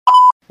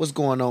What's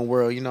going on,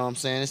 world? You know what I'm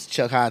saying? It's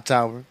Chuck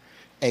Hightower,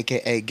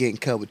 aka Getting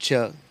Cut with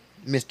Chuck,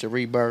 Mr.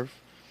 Rebirth.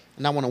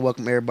 And I want to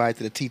welcome everybody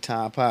to the Tea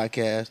Time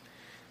Podcast.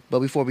 But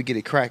before we get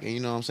it cracking, you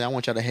know what I'm saying? I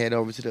want y'all to head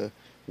over to the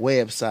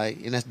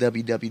website, and that's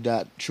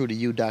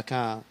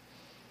www.truetoyou.com.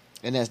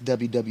 And that's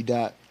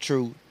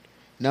www.true,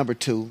 number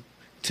two,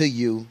 to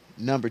you,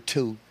 number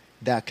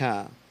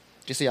 2.com.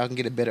 Just so y'all can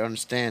get a better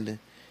understanding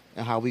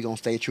of how we going to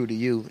stay true to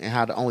you and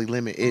how the only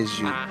limit is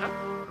you.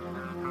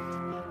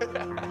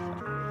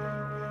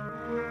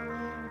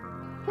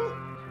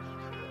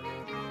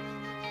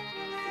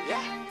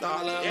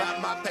 All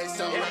about my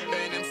peso,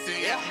 rapping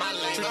MC, my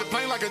lane. Treat the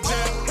plane like a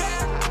jet.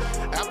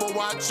 Apple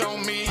Watch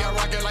on me, I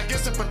rock it like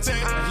it's a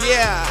protect.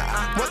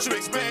 Yeah. What you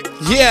expect?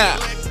 Yeah.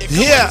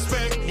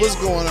 What's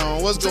going on?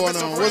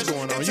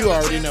 You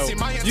already know.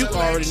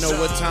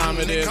 What time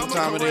it is.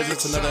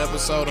 It's another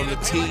episode of the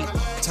Tea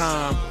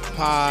Time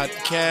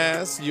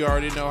Podcast. You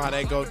already know how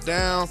that goes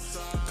down.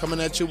 Coming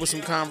at you with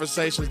some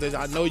conversations that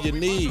I know you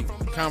need.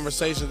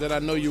 Conversations that I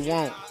know you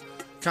want.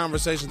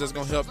 Conversations that's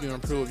going to help you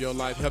improve your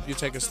life, help you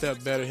take a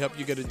step better, help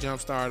you get a jump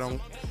start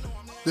on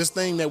this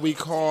thing that we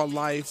call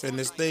life and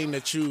this thing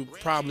that you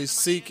probably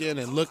seeking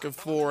and looking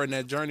for and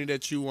that journey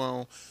that you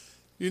on.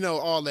 You know,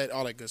 all that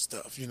good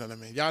stuff. You know what I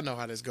mean? Y'all know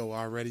how this go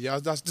already.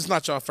 Y'all, this is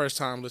not your first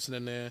time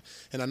listening in,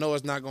 and I know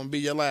it's not going to be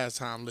your last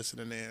time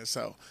listening in.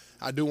 So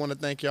I do want to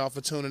thank y'all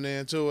for tuning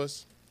in to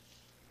us.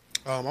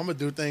 I'm going to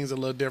do things a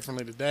little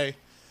differently today.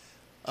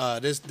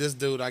 This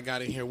dude I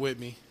got in here with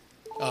me.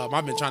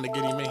 I've been trying to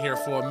get him in here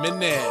for a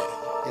minute.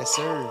 Yes,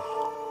 sir.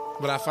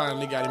 But I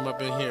finally got him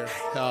up in here.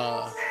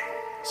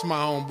 It's my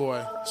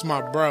homeboy. It's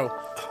my bro.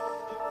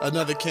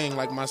 Another king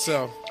like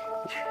myself.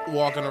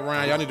 Walking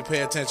around. Y'all need to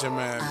pay attention,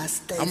 man. I'm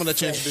going to let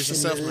you introduce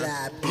yourself,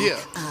 man. Yeah.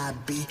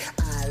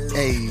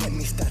 Hey.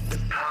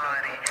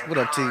 What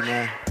up, T,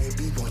 man?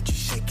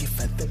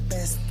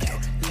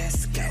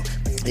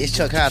 It's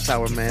Chuck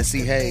Hightower, man.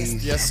 C.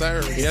 Hayes. Yes,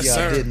 sir. Yes, y'all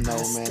sir. Didn't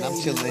know, man.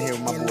 I'm chilling in here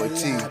with my boy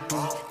T.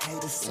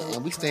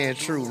 And we staying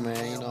true,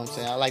 man. You know what I'm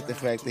saying? I like the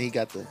fact that he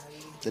got the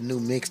new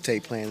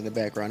mixtape playing in the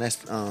background. That's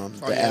the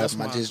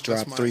album I just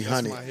dropped,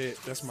 300.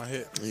 That's my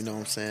hit. You know what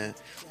I'm saying?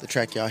 The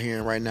track y'all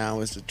hearing right now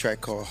is the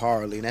track called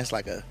Harley, and that's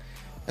like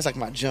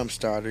my jump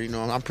starter. You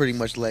know, I'm pretty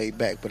much laid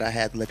back, but I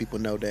had to let people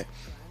know that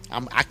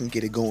I can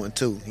get it going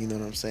too. You know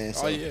what I'm saying?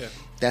 So yeah.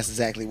 That's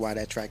exactly why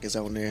that track is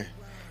on there.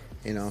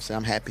 You know what I'm saying?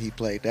 I'm happy he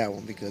played that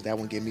one because that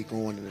one get me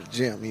going to the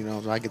gym. You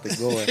know, so I get to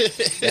go.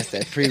 That's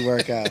that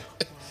pre-workout.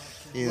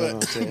 You know what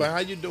I'm saying? But how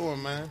you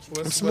doing, man?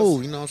 I'm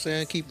smooth. You know what I'm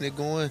saying? Keeping it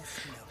going.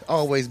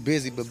 Always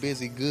busy, but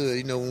busy good.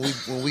 You know,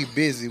 when we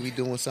busy, we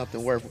doing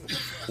something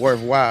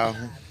worthwhile.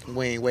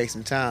 We ain't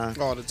wasting time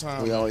all the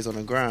time. We always on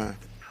the grind.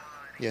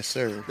 Yes,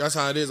 sir. That's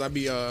how it is.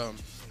 I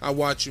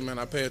watch you, man.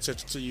 I pay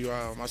attention to you.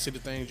 I see the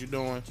things you're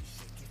doing,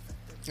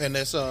 and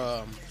it's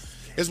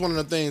one of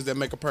the things that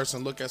make a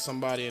person look at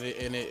somebody, and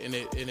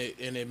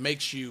it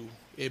makes you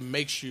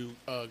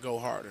go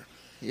harder.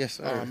 Yes,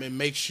 sir. It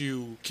makes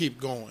you keep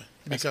going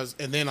because,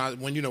 and then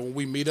when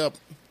we meet up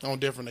on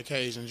different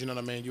occasions, you know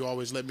what I mean. You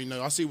always let me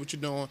know. I see what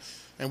you're doing,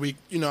 and we,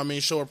 you know what I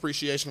mean, show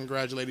appreciation,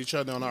 congratulate each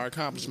other on our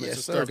accomplishments. Yes,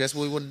 and sir. stuff. That's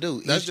what we want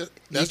to do.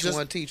 Each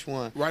one teach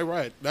one.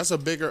 Right. That's a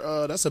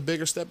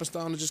bigger stepping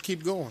stone to just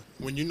keep going.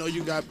 When you know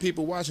you got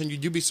people watching you,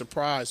 you be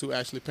surprised who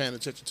actually paying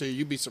attention to you.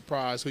 You be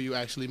surprised who you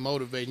actually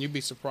motivate, and you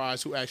be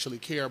surprised who actually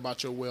care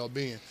about your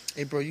well-being.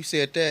 Hey, bro, you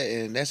said that,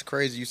 and that's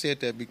crazy. You said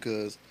that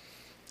because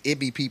it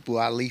be people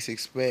I least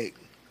expect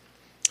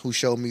who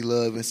show me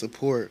love and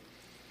support.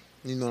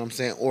 You know what I'm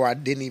saying? Or I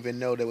didn't even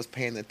know that was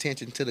paying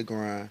attention to the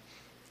grind.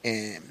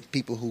 And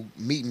people who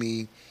meet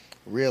me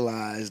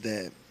realize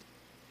that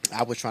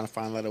I was trying to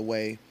find a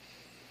way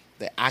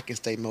that I can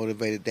stay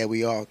motivated, that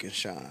we all can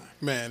shine.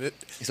 Man,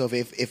 so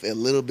if a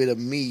little bit of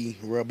me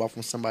rub off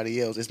on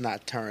somebody else, it's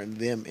not turning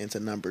them into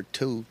number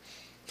two.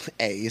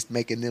 Hey, it's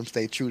making them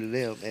stay true to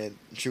them and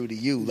true to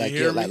you, like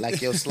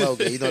your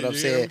slogan. You know what I'm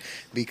saying?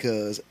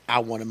 Because I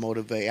want to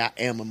motivate. I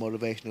am a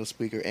motivational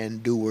speaker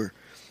and doer.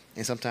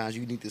 And sometimes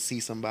you need to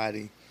see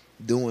somebody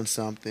doing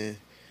something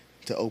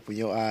to open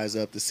your eyes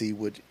up to see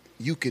what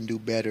you can do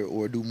better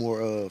or do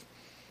more of.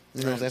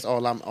 You know, that's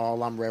all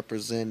I'm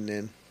representing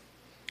and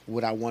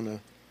what I want to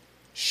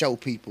show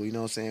people. You know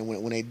what I'm saying?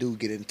 When they do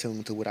get in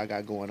tune to what I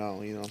got going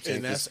on. You know what I'm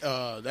saying?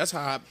 And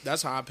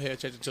that's how I pay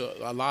attention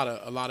to a lot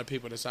of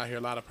people that's out here.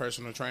 A lot of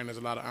personal trainers,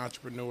 a lot of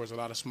entrepreneurs, a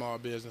lot of small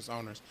business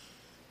owners.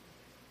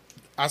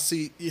 I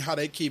see how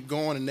they keep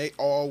going, and they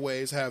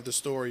always have the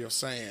story of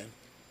saying,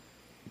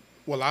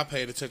 well, I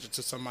paid attention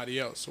to somebody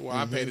else. Well,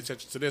 I paid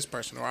attention to this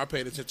person, or I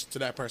paid attention to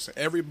that person.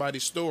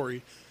 Everybody's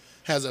story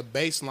has a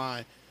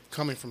baseline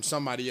coming from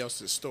somebody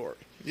else's story.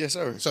 Yes,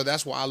 sir. So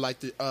that's why I like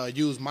to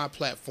use my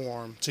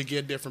platform to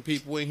get different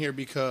people in here,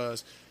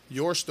 because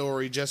your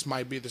story just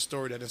might be the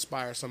story that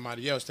inspires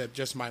somebody else, that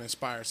just might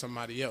inspire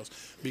somebody else.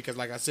 Because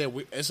like I said,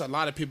 it's a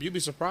lot of people. You'd be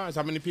surprised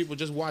how many people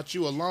just watch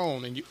you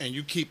alone, and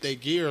you keep their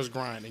gears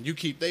grinding. You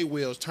keep their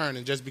wheels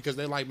turning just because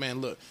they're like,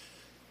 man, look,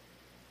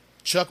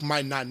 Chuck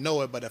might not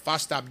know it, but if I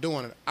stop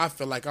doing it, I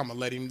feel like I'm going to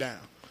let him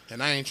down.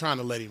 and I ain't trying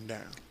to let him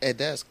down. And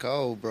that's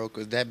cold, bro,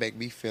 because that make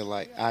me feel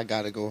like I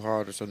got to go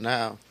harder. So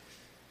now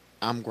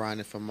I'm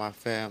grinding for my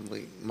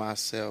family,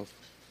 myself,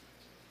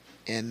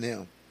 and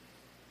them.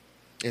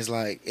 It's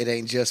like it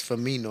ain't just for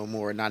me no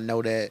more, and I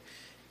know that,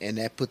 and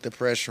that put the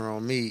pressure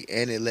on me,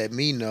 and it let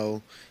me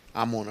know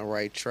I'm on the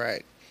right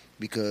track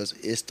because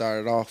it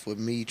started off with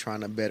me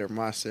trying to better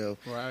myself,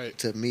 right,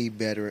 to me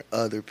bettering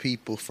other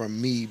people,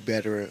 from me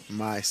bettering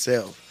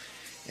myself,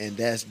 and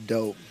that's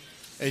dope.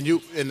 And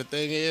the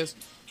thing is,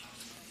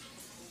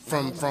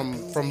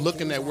 from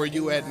looking at where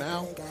you at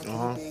now,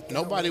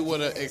 nobody would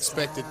have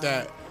expected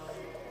that.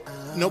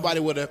 Nobody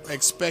would have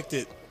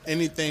expected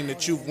anything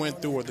that you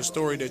went through or the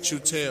story that you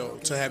tell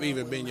to have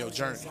even been your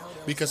journey,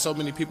 because so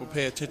many people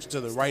pay attention to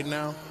the right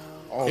now.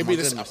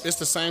 It's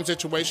the same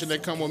situation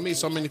that come with me.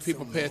 So many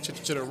people pay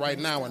attention to the right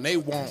now, and they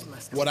want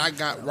what I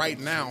got right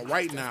now.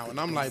 And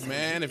I'm like,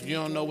 man, if you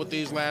don't know what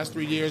these last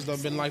 3 years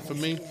have been like for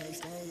me,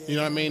 you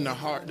know what I mean? The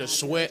heart, the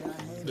sweat,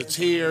 the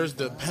tears,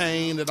 the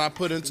pain that I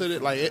put into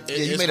it, like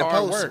it's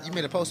hard work. You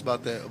made a post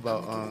about that,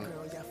 about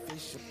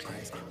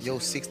your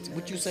 60.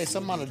 What you say?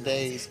 Some amount of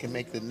days can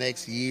make the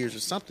next years, or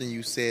something.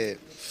 You said.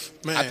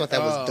 Man, I thought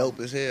that was dope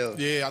as hell.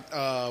 Yeah.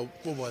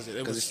 What was it?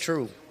 Because it's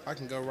true. I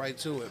can go right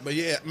to it. But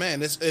yeah,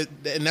 man,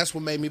 and that's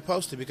what made me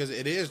post it, because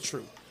it is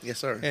true. Yes,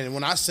 sir. And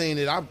when I seen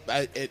it,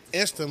 it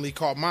instantly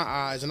caught my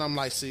eyes, and I'm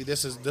like, see,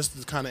 this is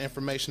the kind of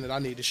information that I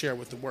need to share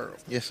with the world.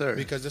 Yes, sir.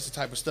 Because this is the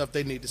type of stuff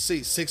they need to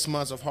see. 6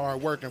 months of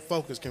hard work and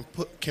focus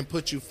can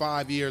put you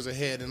 5 years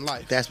ahead in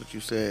life. That's what you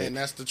said. And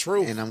that's the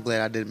truth. And I'm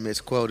glad I didn't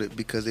misquote it,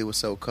 because it was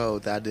so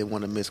cold that I didn't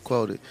want to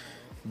misquote it.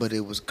 But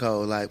it was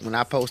cold. Like, when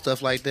I post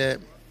stuff like that,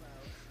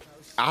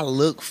 I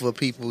look for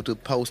people to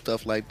post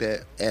stuff like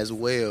that as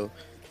well,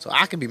 so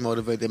I can be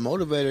motivated. The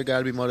motivator got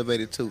to be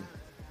motivated too.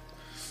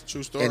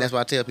 True story. And that's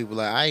why I tell people,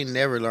 like, I ain't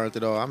never learned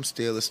it all. I'm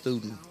still a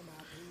student.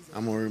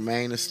 I'm going to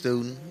remain a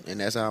student, and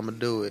that's how I'm going to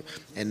do it.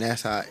 And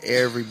that's how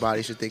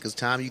everybody should think. Because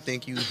time you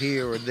think you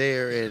here or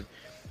there and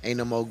ain't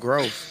no more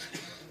growth,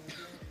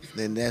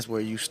 then that's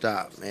where you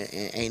stop.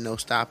 And ain't no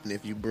stopping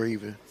if you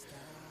breathing.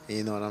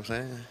 You know what I'm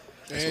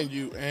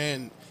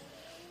saying?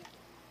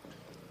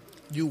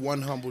 You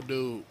one humble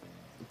dude.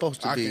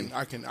 Supposed to be.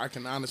 I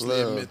can honestly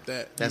admit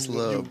that. That's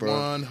love, bro.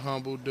 One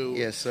humble dude.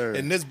 Yes, sir.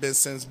 And this been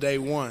since day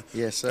one.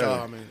 Yes,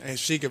 sir. And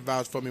she can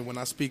vouch for me when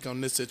I speak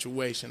on this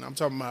situation. I'm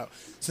talking about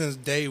since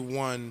day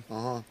one,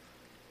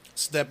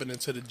 stepping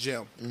into the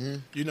gym. Mm-hmm.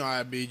 You know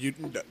how it be.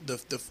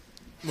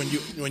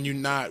 When you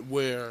not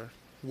where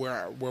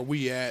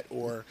we at,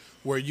 or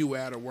where you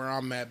at, or where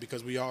I'm at,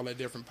 because we all at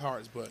different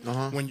parts. But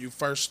when you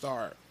first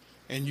start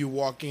and you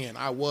walk in,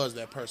 I was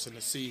that person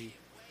to see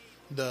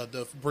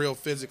the real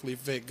physically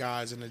fit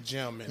guys in the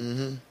gym,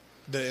 and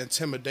the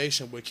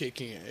intimidation would kick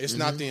in. It's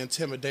not the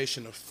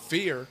intimidation of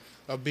fear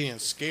of being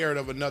scared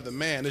of another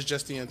man. It's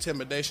just the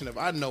intimidation of,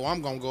 I know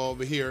I'm going to go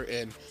over here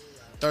and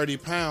 30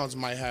 pounds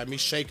might have me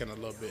shaking a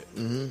little bit.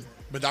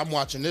 But I'm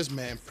watching this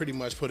man pretty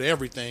much put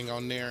everything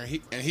on there,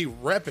 and he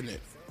repping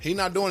it. He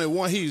not doing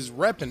it he's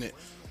repping it.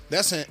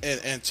 That's an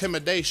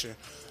intimidation.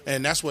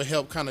 And that's what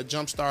helped kind of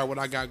jumpstart what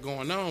I got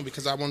going on,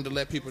 because I wanted to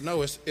let people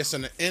know it's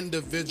an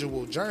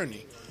individual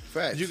journey.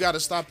 Facts. You got to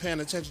stop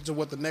paying attention to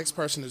what the next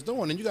person is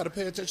doing, and you got to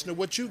pay attention to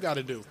what you got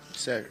to do.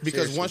 Sir, because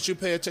seriously. Once you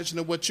pay attention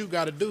to what you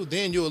got to do,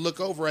 then you'll look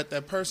over at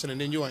that person, and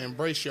then you'll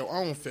embrace your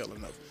own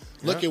feeling of,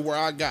 look at where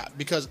I got.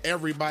 Because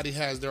everybody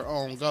has their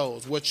own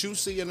goals. What you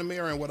see in the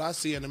mirror and what I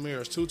see in the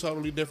mirror is two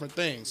totally different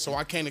things. So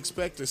I can't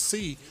expect to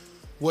see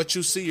what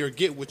you see or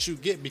get what you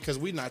get, because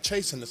we not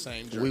chasing the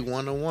same journey. We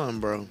one-on-one,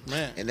 bro.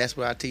 Man. And that's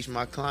what I teach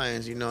my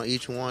clients. You know,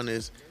 each one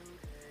is,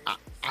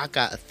 I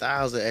got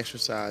 1,000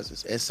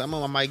 exercises, and some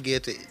of them I might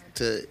get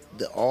to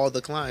all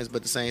the clients, but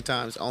at the same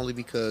time, it's only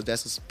because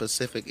that's a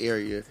specific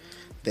area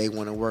they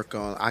want to work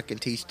on. I can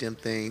teach them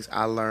things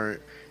I learned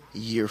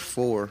year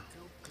 4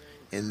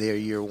 and they're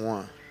year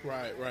 1.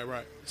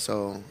 Right.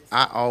 So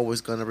I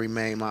always gonna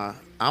remain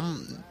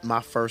I'm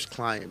my first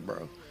client,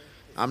 bro.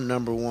 I'm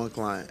number 1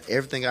 client.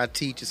 Everything I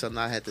teach is something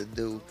I had to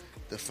do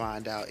to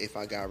find out if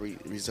I got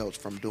results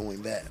from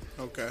doing that.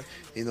 Okay.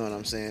 You know what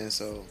I'm saying?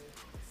 So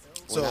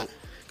go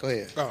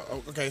ahead.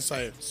 Oh, okay.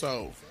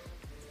 So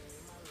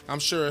I'm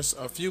sure it's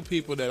a few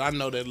people that I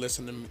know that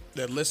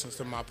listens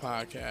to my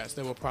podcast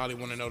that will probably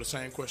want to know the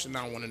same question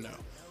I want to know.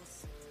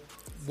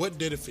 What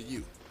did it for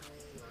you?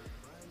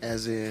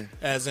 As in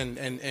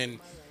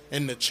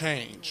the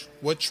change.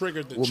 What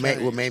triggered the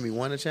change? What made me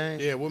want to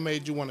change? Yeah, what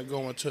made you want to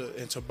go into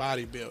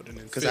bodybuilding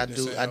and because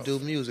I do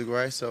music,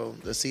 right? So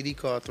the CD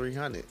called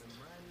 300,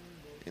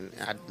 and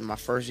my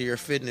first year of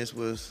fitness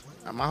was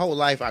my whole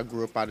life. I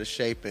grew up out of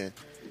shape, and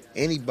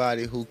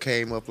anybody who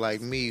came up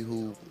like me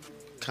who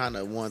kind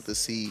of wanted to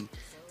see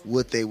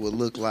what they would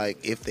look like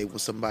if they were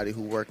somebody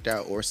who worked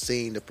out, or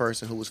seeing the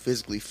person who was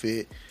physically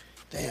fit,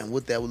 damn,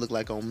 what that would look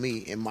like on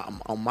me and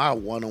on my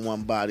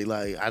one-on-one body.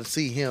 Like, I'd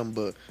see him,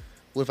 but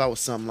what if I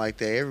was something like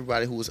that?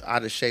 Everybody who was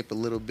out of shape a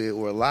little bit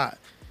or a lot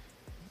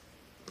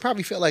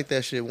probably felt like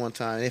that shit one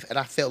time, and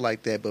I felt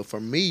like that. But for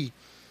me,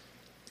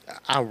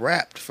 I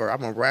rapped for.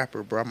 I'm a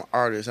rapper, bro. I'm an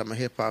artist. I'm a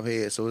hip hop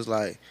head. So it's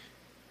like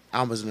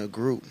I was in a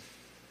group,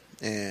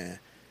 and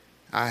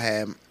I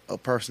had a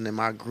person in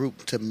my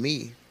group. To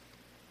me,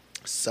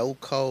 so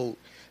cold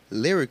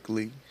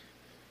lyrically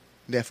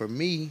that for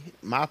me,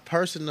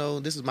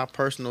 this is my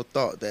personal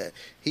thought that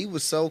he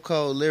was so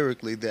cold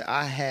lyrically that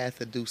I had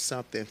to do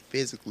something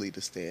physically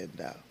to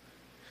stand out.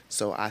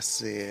 So I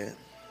said,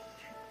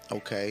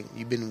 okay,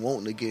 you've been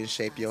wanting to get in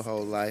shape your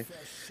whole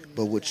life,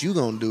 but what you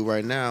gonna do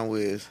right now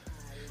is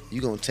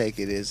you gonna take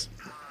it as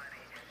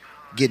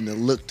getting a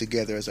look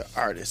together as an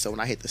artist. So when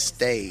I hit the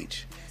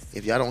stage,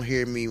 if y'all don't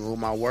hear me with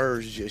my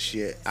words just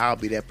yet, I'll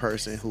be that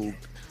person who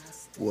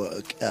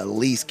will at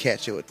least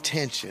catch your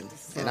attention.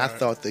 And I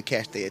thought to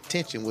catch their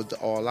attention was the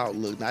all-out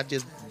look, not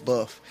just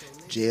buff,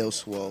 jail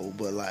swole,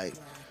 but like,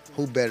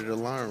 who better to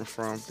learn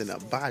from than a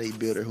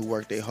bodybuilder who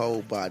worked their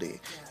whole body?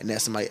 And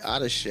that's somebody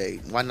out of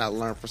shape. Why not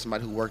learn from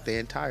somebody who worked their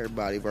entire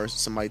body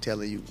versus somebody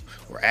telling you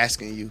or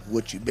asking you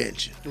what you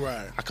benching?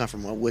 Right. I come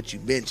from a what you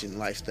benching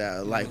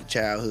lifestyle, life,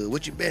 childhood.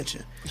 What you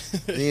benching?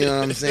 You know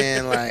what I'm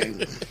saying?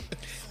 Like,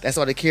 that's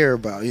all they care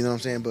about. You know what I'm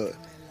saying? But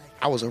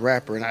I was a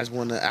rapper, and I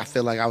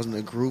feel like I was in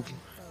a group,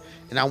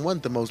 and I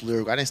wasn't the most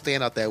lyrical. I didn't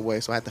stand out that way,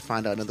 so I had to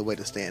find out another way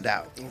to stand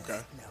out. Okay.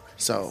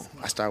 So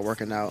I started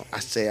working out. I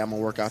said I'm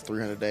gonna work out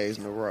 300 days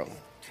in a row.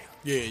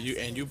 Yeah,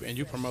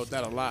 you promote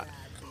that a lot.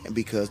 And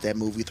because that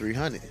movie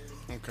 300,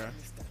 Okay.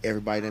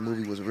 everybody in that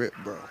movie was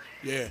ripped, bro.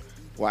 Yeah.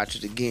 Watch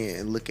it again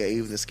and look at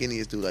even the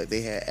skinniest dude, like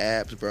they had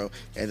abs, bro.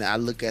 And I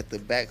look at the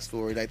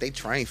backstory, like they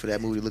trained for that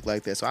movie to look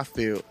like that. So I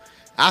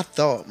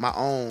thought my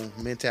own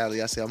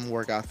mentality. I said I'm gonna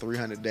work out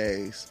 300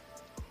 days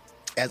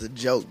as a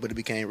joke, but it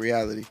became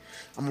reality.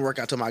 I'm gonna work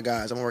out to my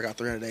guys. I'm gonna work out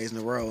 300 days in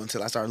a row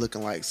until I start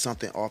looking like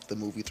something off the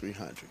movie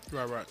 300.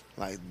 Right.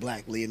 Like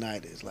Black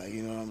Leonidas, like,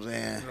 you know what I'm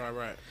saying?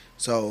 Right.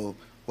 So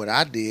what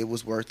I did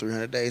was work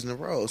 300 days in a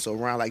row. So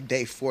around like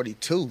day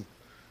 42,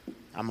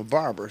 I'm a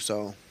barber.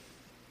 So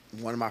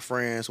one of my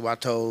friends who I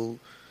told,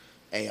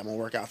 hey, I'm gonna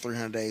work out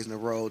 300 days in a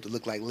row to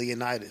look like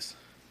Leonidas.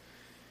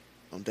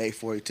 On day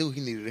 42,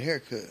 he needed a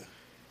haircut.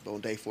 But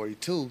on day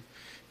 42,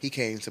 he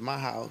came to my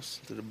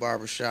house, to the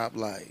barber shop,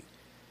 like,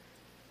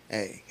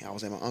 hey, I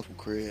was at my uncle's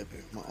crib,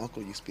 and my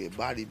uncle used to be a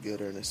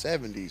bodybuilder in the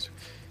 70s,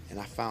 and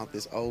I found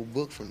this old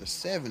book from the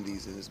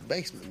 70s in his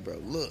basement, bro.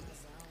 Look,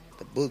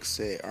 the book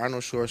said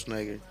Arnold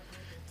Schwarzenegger,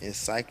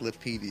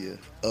 Encyclopedia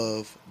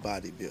of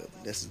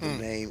Bodybuilding. This is the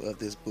name of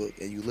this book.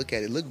 And you look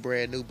at it, look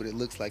brand new, but it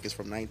looks like it's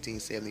from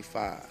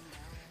 1975.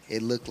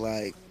 It looked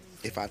like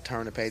if I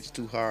turn the pages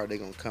too hard, they're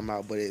going to come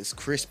out, but it's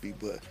crispy,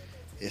 but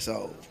it's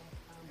old.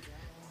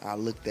 I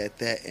looked at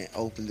that and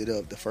opened it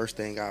up. The first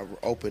thing I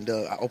opened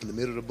the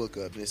middle of the book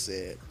up, and it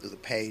said, there's a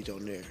page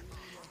on there,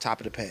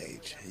 top of the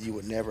page, you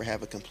would never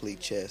have a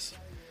complete chest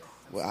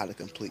without a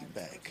complete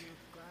back.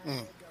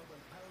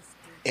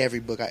 Every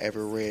book I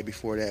ever read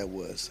before that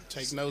was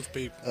Take notes,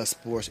 people. A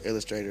Sports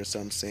Illustrator or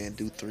something saying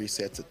do 3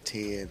 sets of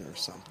 10 or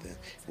something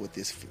with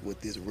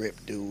this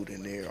ripped dude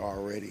in there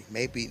already.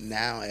 Maybe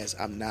now, as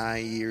I'm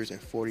 9 years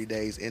and 40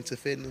 days into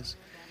fitness,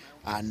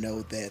 I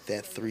know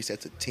that 3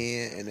 sets of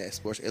 10 and that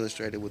Sports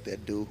Illustrated with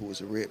that dude who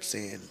was ripped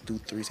saying do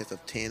 3 sets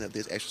of 10 of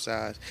this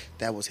exercise,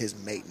 that was his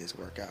maintenance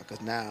workout.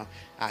 Because now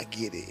I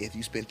get it. If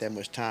you spent that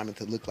much time and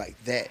to look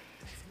like that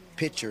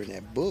picture in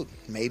that book,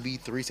 maybe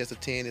 3 sets of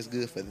 10 is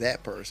good for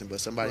that person.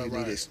 But somebody who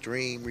needs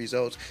extreme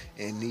results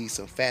and needs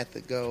some fat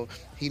to go,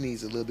 he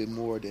needs a little bit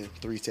more than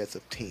 3 sets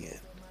of 10.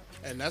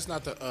 And that's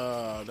not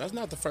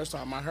the first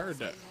time I heard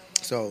that.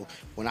 So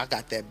when I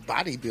got that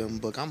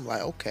bodybuilding book, I'm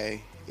like,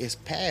 okay, it's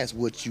past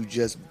what you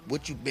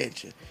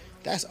benching.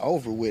 That's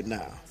over with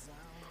now.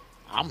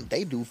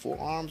 They do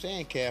forearms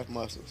and calf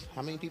muscles.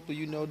 How many people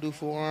you know do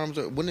forearms?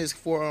 When is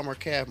forearm or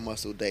calf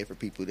muscle day for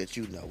people that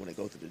you know when they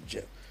go to the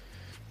gym?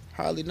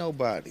 Hardly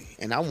nobody.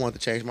 And I wanted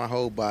to change my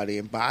whole body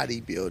in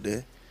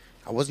bodybuilding.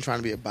 I wasn't trying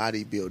to be a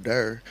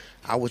bodybuilder.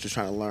 I was just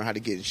trying to learn how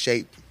to get in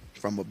shape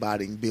from a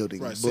bodybuilding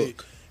book. See,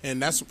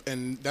 and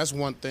that's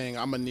one thing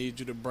I'm gonna need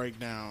you to break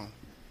down,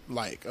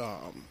 like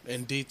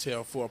in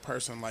detail for a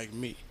person like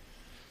me,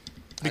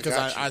 because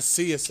I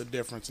see it's a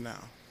difference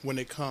now when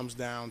it comes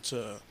down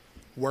to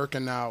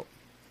working out,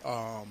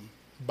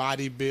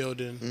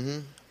 bodybuilding. Mm-hmm.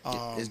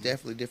 It's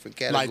definitely different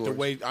categories. Like the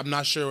way, I'm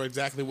not sure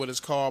exactly what it's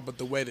called, but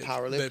the way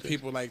that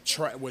people like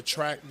track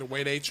the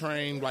way they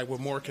train, like with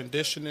more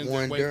conditioning,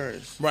 more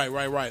endurance.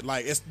 Right.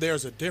 Like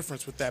there's a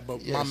difference with that.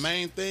 But my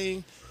main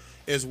thing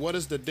is, what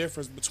is the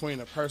difference between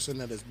a person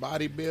that is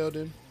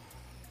bodybuilding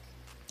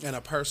and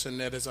a person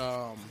that is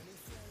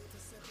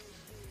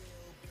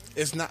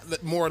it's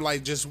not more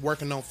like just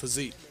working on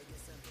physique.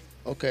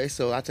 Okay,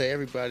 so I tell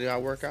everybody I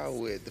work out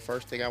with, the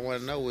first thing I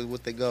want to know is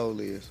what their goal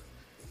is,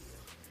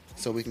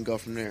 so we can go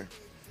from there.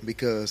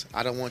 Because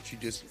I don't want you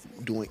just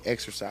doing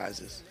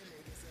exercises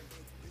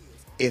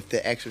if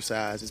the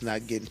exercise is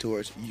not getting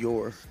towards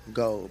your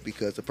goal,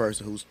 because the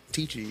person who's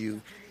teaching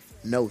you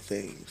know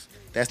things.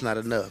 That's not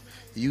enough.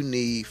 I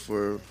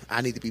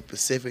need to be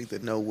specific to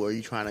know where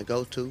you're trying to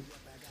go to.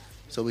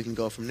 so we can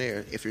go from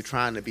there. If you're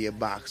trying to be a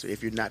boxer,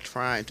 if you're not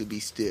trying to be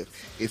stiff,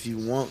 if you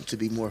want to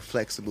be more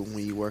flexible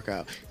when you work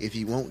out, if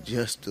you want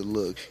just to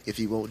look, if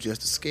you want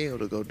just the scale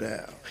to go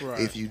down,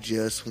 if you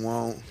just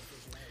want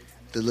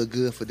to look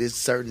good for this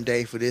certain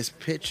day for this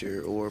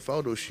picture or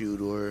photo shoot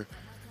or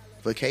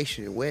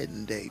vacation,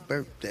 wedding day,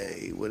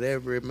 birthday,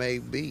 whatever it may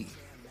be.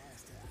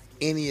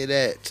 Any of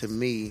that, to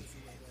me,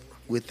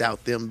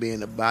 without them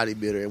being a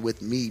bodybuilder and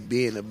with me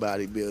being a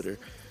bodybuilder,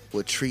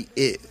 would treat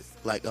it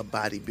like a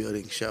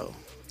bodybuilding show.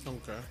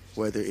 Okay.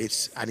 Whether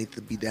it's I need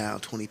to be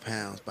down 20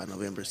 pounds by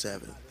November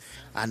 7th.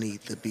 I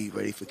need to be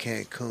ready for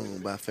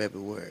Cancun by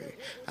February.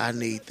 I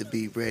need to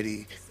be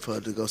ready to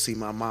go see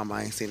my mom.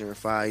 I ain't seen her in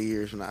 5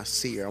 years. When I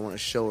see her, I want to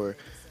show her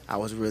I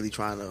was really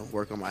trying to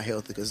work on my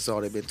health because it's all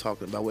they've been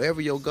talking about.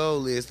 Whatever your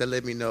goal is, that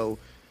let me know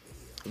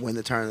when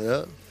to turn it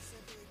up,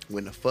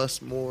 when to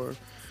fuss more,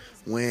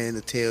 when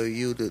to tell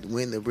you,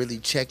 when to really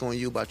check on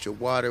you about your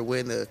water,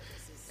 when to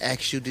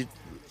ask you,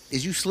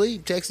 is you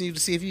sleep? Texting you to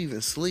see if you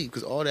even sleep,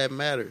 because all that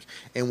matters.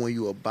 And when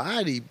you a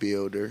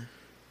bodybuilder,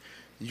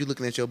 you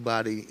looking at your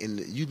body and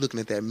you looking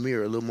at that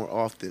mirror a little more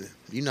often.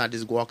 You're not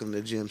just walking to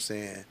the gym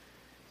saying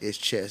it's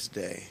chest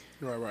day.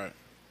 Right.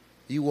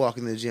 You walk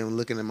in the gym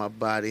looking at my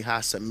body.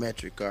 How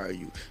symmetric are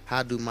you?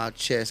 How do my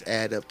chest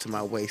add up to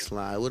my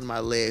waistline? What do my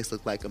legs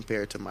look like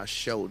compared to my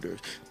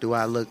shoulders? Do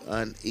I look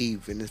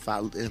uneven?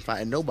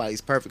 And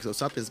nobody's perfect, so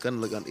something's gonna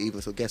look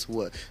uneven. So guess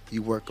what?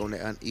 You work on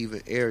that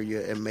uneven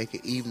area and make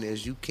it even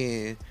as you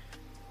can.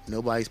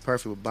 Nobody's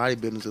perfect, but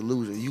bodybuilding's a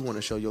illusion. You want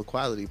to show your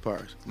quality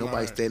parts.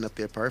 Nobody's standing up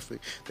there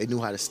perfect. They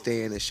knew how to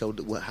stand and show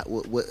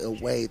what a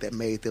way that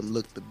made them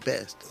look the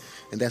best.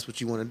 And that's what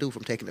you want to do,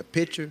 from taking a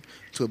picture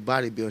to a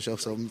bodybuilding show.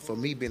 So for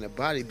me, being a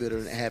bodybuilder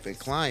and having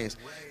clients,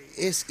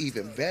 it's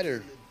even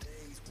better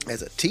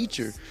as a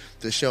teacher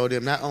to show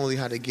them not only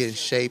how to get in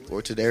shape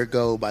or to their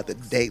goal by the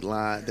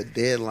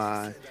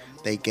deadline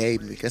they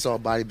gave me. That's all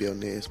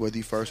bodybuilding is. Whether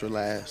you first or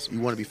last, you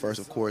want to be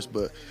first, of course,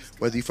 but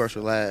whether you first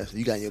or last,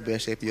 you got in your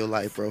best shape of your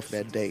life, bro, for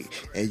that date,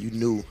 and you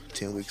knew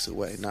 10 weeks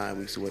away, 9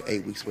 weeks away,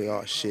 8 weeks away,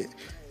 all shit,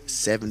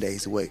 7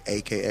 days away,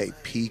 aka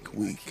peak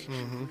week.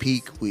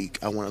 Peak week,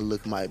 I want to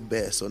look my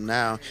best. So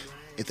now,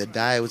 if the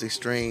diet was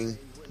extreme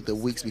the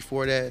weeks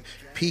before that,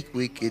 peak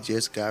week, it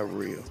just got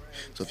real.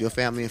 So if your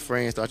family and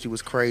friends thought you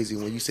was crazy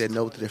when you said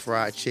no to the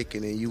fried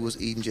chicken and you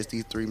was eating just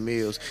these 3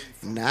 meals,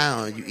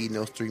 now you eating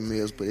those 3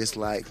 meals, but it's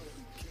like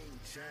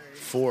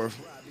 4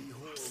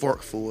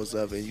 forkfuls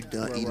of it, you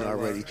done eating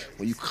already,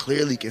 when you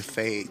clearly can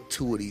fade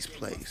 2 of these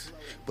plates,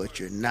 but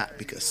you're not,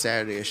 because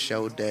Saturday is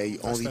show day, you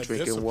only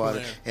drinking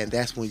water, and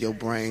that's when your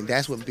brain,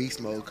 that's when beast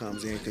mode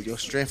comes in, because your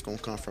strength gonna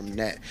come from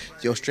that.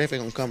 Your strength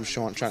ain't gonna come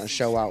from trying to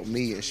show out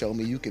me and show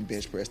me you can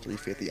bench press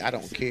 350. I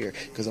don't care,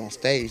 because on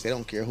stage they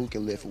don't care who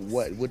can lift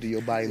what do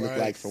your body look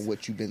like from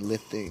what you've been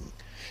lifting.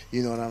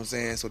 You know what I'm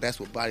saying? So that's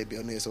what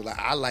bodybuilding is. So like,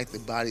 I like the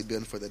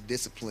bodybuilding for the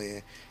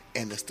discipline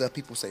and the stuff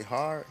people say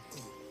hard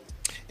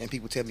and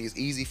people tell me it's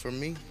easy for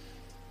me.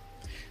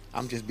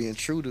 I'm just being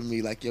true to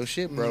me, like, yo,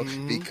 shit, bro,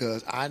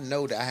 because I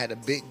know that I had a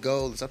big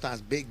goal, and sometimes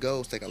big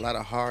goals take a lot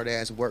of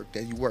hard-ass work,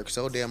 that you work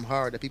so damn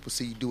hard that people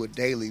see you do it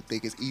daily,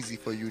 think it's easy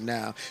for you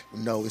now.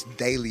 No, it's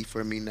daily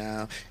for me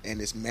now, and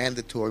it's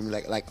mandatory,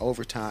 like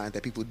overtime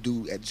that people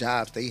do at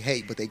jobs they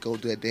hate, but they go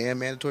do that damn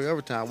mandatory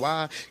overtime.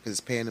 Why? Because it's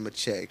paying them a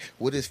check.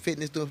 What is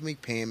fitness doing for me?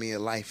 Paying me a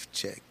life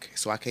check.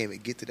 So I can't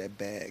even get to that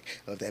bag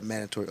of that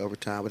mandatory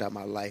overtime without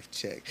my life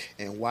check.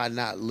 And why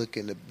not look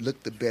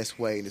the best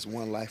way in this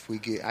one life we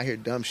get? I hear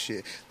dumb shit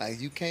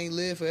like, you can't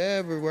live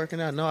forever working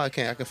out. No, I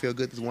can't. I can feel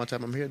good this one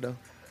time I'm here, though,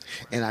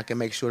 and I can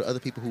make sure that other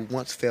people who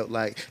once felt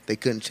like they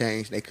couldn't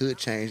change, they could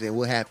change. Then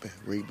what happened?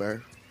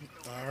 Rebirth.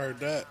 I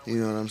heard that. You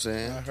know what I'm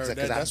saying? I heard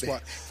that. That's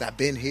why I've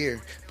been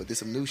here, but there's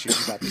some new shit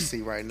you about to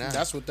see right now.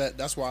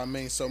 That's why it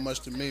means so much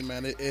to me,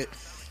 man. It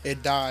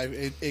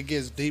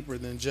gets deeper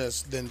than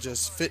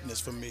just fitness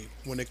for me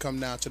when it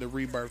comes down to the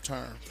rebirth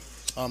term.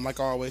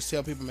 Like I always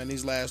tell people, man,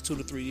 these last 2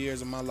 to 3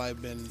 years of my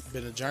life been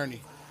a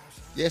journey.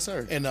 Yes,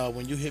 sir. And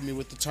when you hit me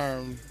with the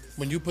term,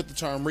 when you put the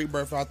term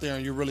rebirth out there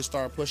and you really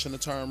start pushing the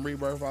term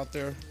rebirth out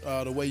there,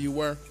 the way you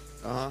were,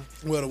 well,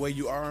 the way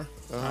you are,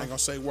 I ain't gonna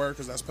say were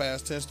because that's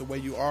past tense, the way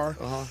you are,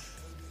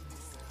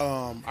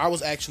 I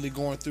was actually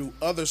going through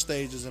other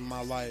stages in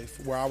my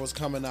life where I was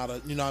coming out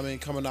of,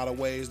 coming out of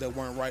ways that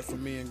weren't right for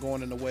me and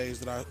going into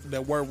ways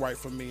that were right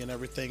for me and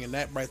everything. And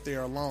that right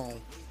there alone,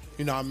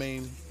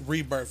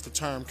 rebirth, the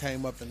term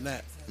came up in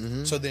that.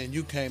 So then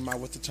you came out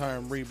with the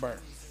term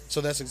rebirth. So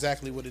that's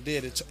exactly what it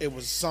did. It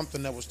was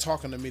something that was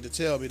talking to me to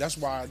tell me. That's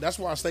why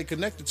I stay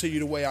connected to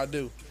you the way I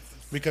do,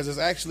 because it's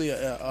actually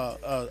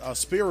a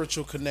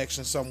spiritual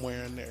connection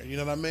somewhere in there. You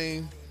know what I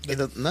mean?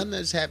 Nothing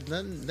just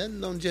happened.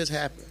 Nothing don't just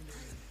happen.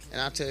 And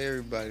I tell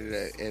everybody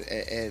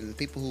that. And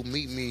people who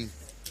meet me,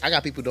 I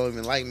got people who don't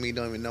even like me,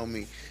 don't even know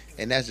me,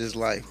 and that's just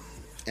life.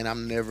 And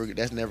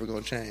that's never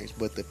gonna change.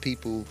 But the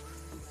people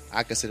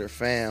I consider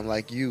fam,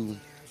 like you,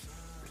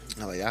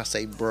 I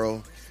say,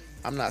 bro.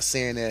 I'm not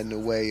saying that in the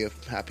way of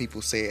how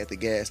people say it at the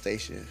gas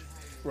station.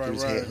 Who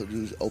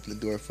just open the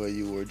door for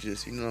you, or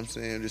just, you know what I'm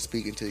saying, just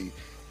speaking to you.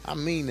 I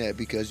mean that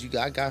because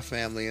I got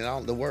family,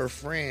 and the word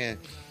friend,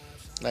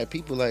 like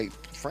people like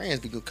friends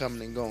be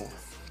coming and going.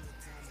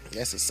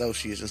 That's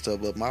associates and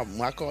stuff. But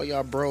when I call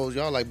y'all bros,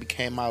 y'all like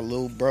became my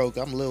little bro.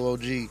 I'm a little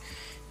OG.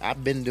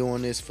 I've been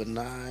doing this for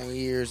 9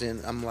 years,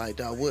 and I'm like,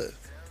 dog,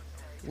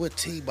 what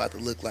T about to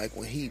look like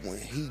when he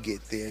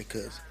get there?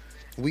 Because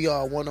we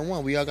all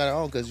one-on-one. We all got our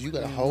own. Because you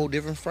got a whole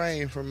different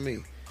frame from me.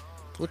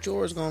 What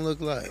yours gonna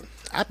look like?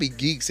 I be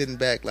geek sitting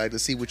back like to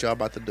see what y'all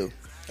about to do.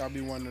 I'll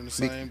be wondering the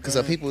same. Because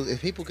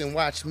if people can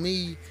watch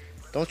me,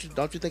 don't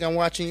you think I'm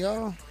watching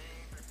y'all?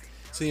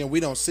 See, and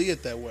we don't see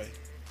it that way.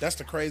 That's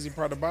the crazy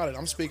part about it.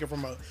 I'm speaking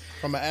from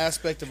an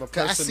aspect of a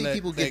person. I see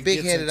people get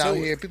big headed out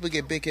here. People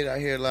get big headed out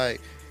here like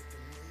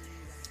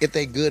if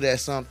they good at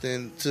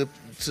something to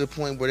the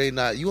point where they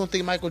not. You don't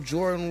think Michael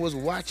Jordan was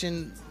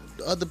watching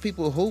other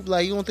people hoop?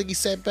 Like you don't think he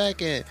sat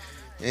back and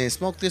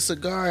smoked this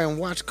cigar and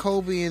watched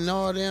Kobe and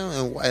all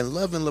them and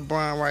loving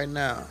LeBron right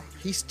now?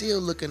 He's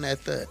still looking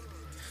at that.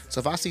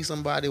 So if I see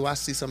somebody, I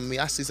see some of me.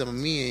 I see some of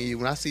me and you.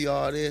 When I see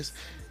all this,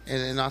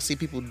 and I see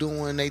people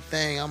doing their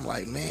thing, I'm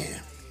like,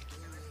 man.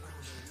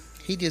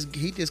 He just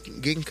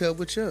getting cut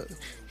with Chuck.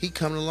 He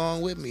coming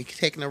along with me,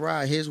 taking a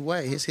ride his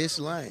way, his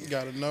lane. You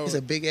gotta know it's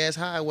a big ass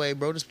highway,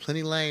 bro. There's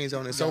plenty of lanes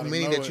on it. So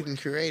many that you can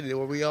create it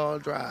where we all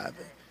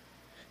driving.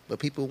 But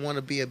people want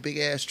to be a big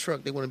ass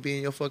truck. They want to be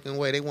in your fucking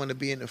way. They want to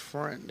be in the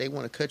front. They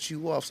want to cut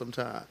you off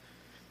sometimes.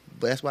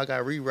 But that's why I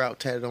got reroute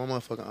tatted on my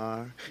motherfucking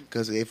arm.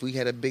 Because if we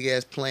had a big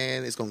ass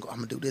plan, it's gonna go. I'm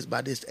gonna do this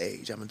by this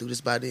age. I'm gonna do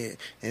this by then,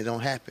 and it don't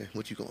happen.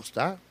 What you gonna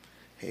stop?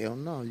 Hell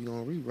no. You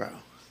gonna reroute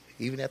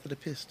even after the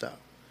pit stop.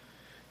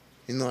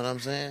 You know what I'm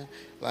saying?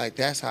 Like,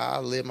 that's how I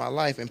live my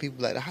life. And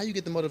people like, how you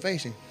get the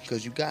motivation?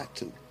 Because you got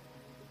to.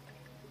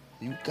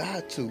 You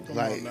got to. Come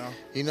like, on now.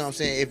 You know what I'm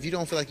saying? If you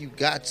don't feel like you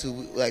got to,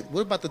 like,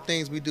 what about the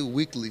things we do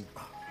weekly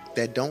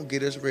that don't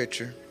get us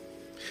richer,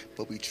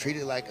 but we treat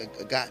it like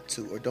a got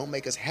to, or don't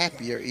make us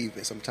happier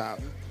even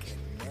sometimes?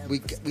 We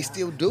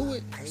still do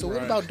it. So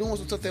what about doing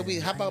some stuff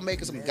how about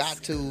making some got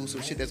to,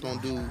 some shit that's going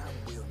to do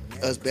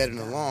us better in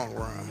the long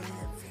run?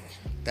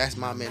 That's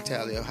my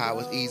mentality of how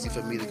it's easy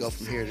for me to go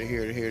from here to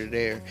here to here to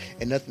there,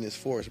 and nothing is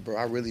forced, bro.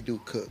 I really do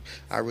cook.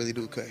 I really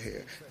do cut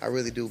hair. I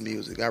really do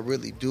music. I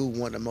really do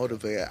want to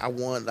motivate.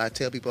 I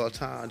tell people all the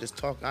time, just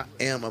talk. I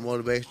am a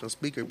motivational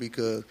speaker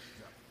because,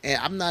 and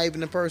I'm not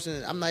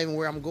even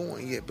where I'm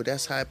going yet, but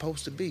that's how it's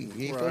supposed to be.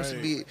 You ain't supposed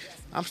to be.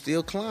 I'm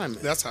still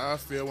climbing. That's how I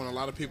feel when a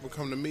lot of people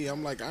come to me.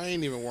 I'm like, I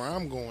ain't even where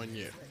I'm going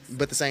yet.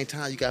 But at the same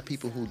time, you got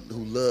people who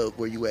love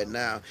where you at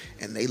now,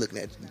 and they looking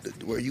at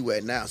where you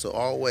at now. So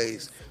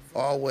always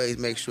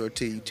make sure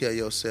you tell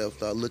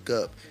yourself, look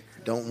up.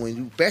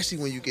 Especially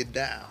when you get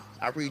down.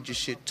 I read your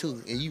shit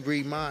too, and you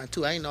read mine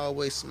too. I ain't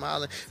always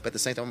smiling, but at the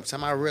same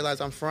time I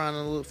realize I'm frowning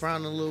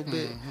a little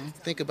bit.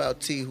 Think about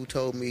T, who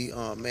told me,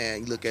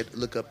 man, you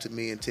look up to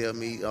me and tell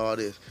me all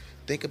this.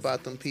 Think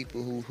about them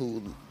people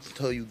who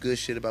tell you good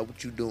shit about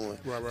what you doing.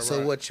 Right.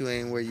 What you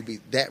ain't where you be.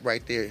 That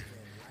right there,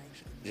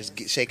 just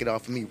shake it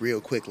off of me real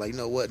quick. Like, you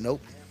know what?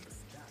 Nope.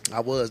 I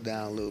was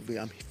down a little bit.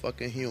 I'm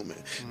fucking human.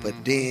 But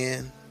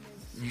then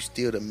you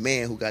still the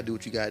man who got to do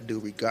what you got to do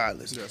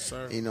regardless. Yes,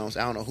 sir. You know, I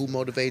don't know who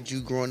motivated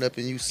you growing up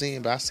and you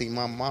seeing, but I seen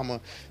my mama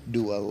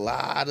do a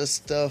lot of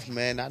stuff,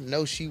 man. I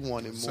know she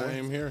wanted more.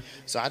 Same here.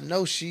 So I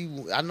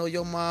know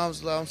your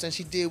mom's, I'm saying,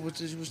 she did what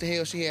the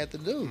hell she had to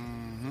do.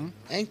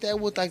 Ain't that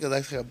what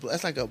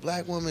that's like a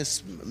black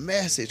woman's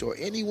message, or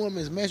any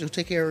woman's message?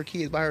 Take care of her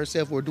kids by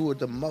herself, or do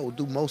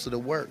most of the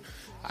work.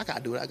 I got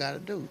to do what I got to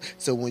do.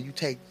 So when you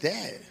take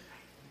that,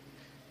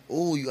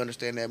 you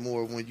understand that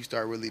more when you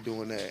start really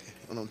doing that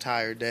on them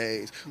tired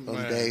days. On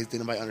them days that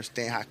nobody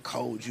understand how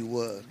cold you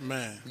was.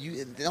 Man.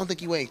 You don't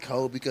think you ain't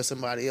cold because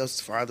somebody else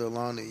is farther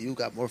along than you,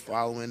 got more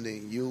following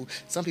than you.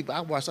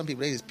 I watch some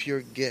people, they just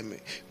pure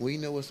gimmick. When you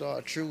know it's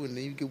all true and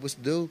then you get what's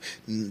due,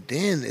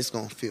 then it's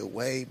going to feel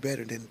way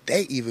better than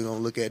they even going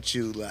to look at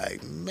you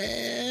like,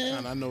 man.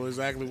 And I know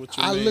exactly what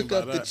you mean. I look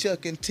up to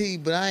Chuck and T,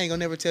 but I ain't going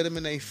to never tell them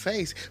in their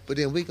face. But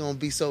then we going to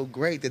be so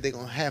great that they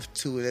going to have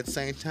to. And at the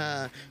same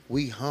time,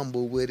 we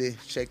humble with it.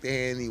 Shake their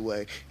hand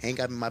anyway. Ain't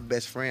got to be my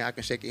best friend. I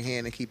can shake your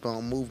hand and keep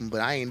on moving,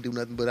 but I ain't do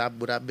nothing but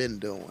what I've been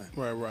doing.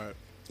 Right.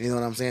 You know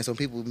what I'm saying? So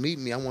people meet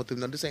me, I want them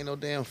to know this ain't no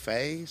damn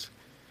phase.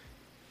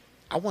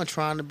 I wasn't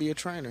trying to be a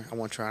trainer. I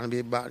wasn't trying to be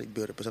a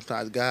bodybuilder. But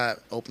sometimes God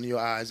open your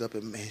eyes up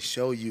and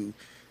show you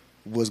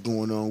what's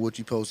going on, what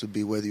you're supposed to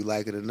be, whether you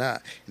like it or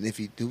not. And if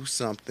you do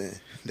something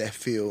that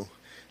feel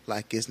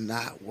like it's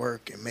not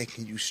working,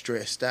 making you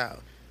stressed out,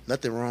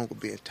 nothing wrong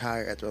with being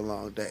tired after a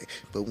long day.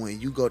 But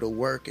when you go to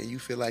work and you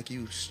feel like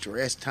you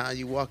stressed time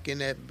you walk in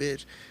that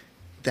bitch,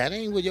 that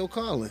ain't what your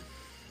calling.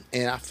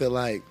 And I feel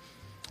like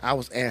I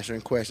was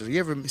answering questions.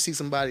 You ever see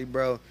somebody,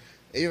 bro,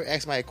 you ever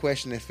ask somebody a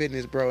question in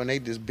fitness, bro, and they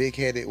just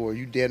big-headed, or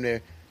you damn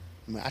near,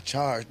 I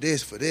charge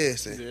this for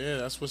this. And, yeah,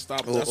 that's what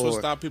stop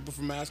people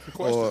from asking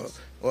questions.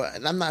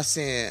 And I'm not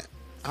saying,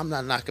 I'm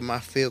not knocking my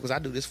field because I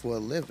do this for a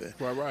living.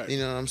 Right. You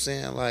know what I'm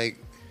saying? Like,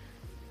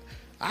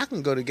 I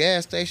can go to the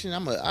gas station.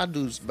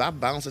 I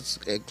bounce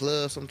at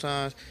clubs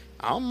sometimes.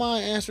 I don't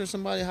mind answering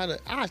somebody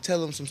I tell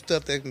them some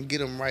stuff that can get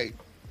them right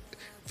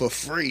for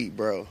free,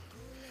 bro.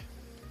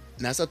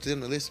 Now it's up to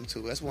them to listen to.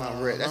 That's why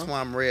I'm Rev. That's why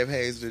I'm Rev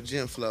Hayes, the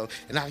Gym Flow,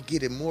 and I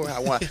get it more.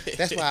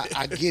 That's why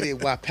I get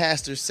it. Why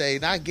pastors say,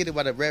 and I get it.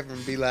 Why the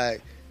Reverend be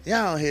like,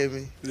 "Y'all don't hear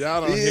me.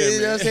 Y'all don't hear me."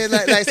 You know what I'm saying?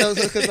 Like so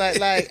because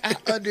like I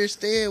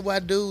understand why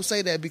dudes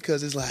say that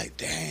because it's like,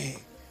 dang,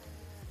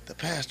 the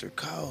pastor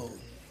cold.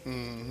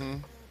 Mm-hmm.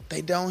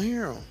 They don't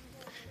hear him,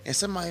 and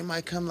somebody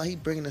might come like he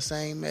bringing the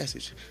same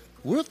message.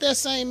 What if that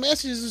same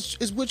message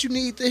is what you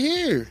need to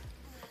hear,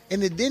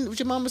 and it didn't? What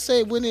your mama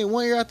said when it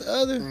one ear out the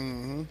other.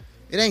 Mm-hmm.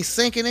 It ain't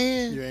sinking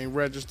in. You ain't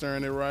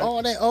registering it right.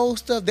 All that old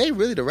stuff. They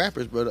really the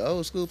rappers, bro. The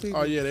old school people.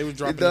 Oh, yeah. They was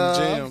dropping them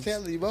gems. I'm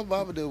telling you, my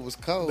mama dude was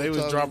cold. They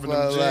was dropping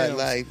them gems.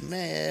 Like,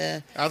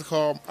 man. I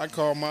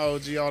call my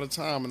OG all the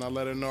time, and I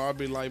let her know. I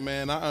be like,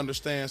 man, I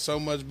understand so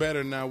much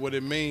better now what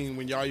it mean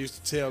when y'all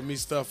used to tell me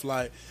stuff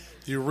like,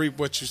 you reap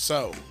what you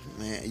sow.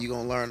 Man, you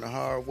gonna learn the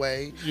hard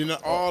way. You know,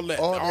 all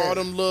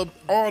them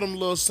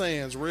little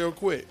sayings real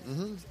quick.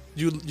 Mm-hmm.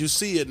 You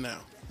see it now.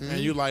 Mm-hmm. And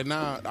you like,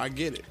 nah, I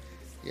get it.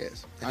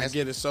 Yes, I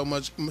get it so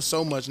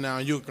much now.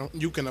 You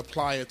can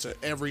apply it to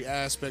every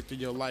aspect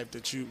of your life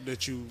that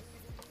you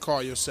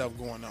call yourself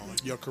going on.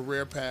 Your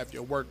career path,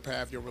 your work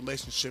path, your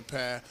relationship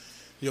path,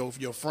 your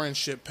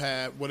friendship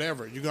path,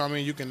 whatever. You know what I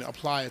mean? You can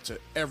apply it to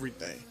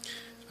everything.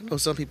 I know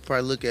some people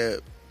probably look at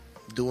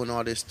doing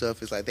all this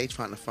stuff. It's like they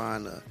trying to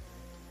find a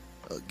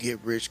get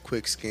rich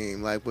quick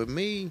scheme. Like with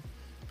me,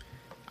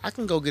 I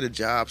can go get a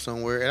job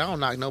somewhere, and I don't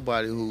knock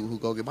nobody who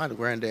go get. My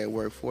granddad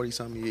worked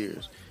 40-something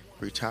years.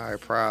 Retired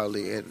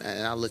proudly, and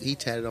I look. He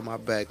tatted on my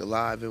back,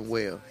 alive and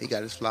well. He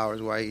got his flowers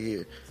right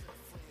here.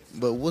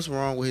 But what's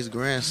wrong with his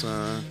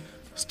grandson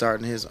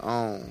starting his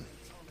own?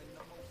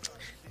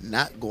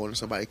 Not going to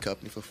somebody's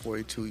company for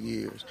 42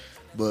 years,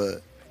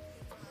 but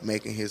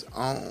making his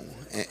own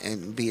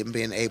and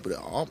being able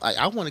to.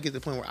 I want to get to the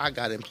point where I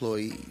got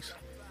employees.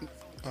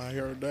 I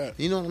heard that.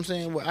 You know what I'm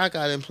saying? Where I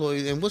got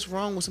employees, and what's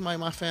wrong with somebody in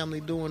my family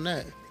doing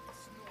that?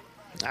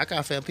 I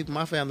got people in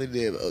my family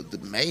did the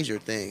major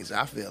things.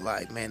 I feel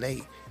like, man,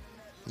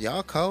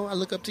 y'all cold. I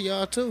look up to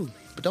y'all too.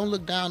 But don't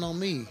look down on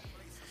me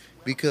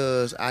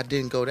because I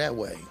didn't go that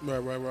way.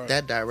 Right.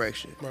 That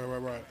direction.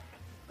 Right.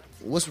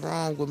 What's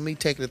wrong with me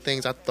taking the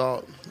things I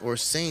thought or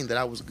seen that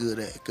I was good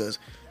at? Because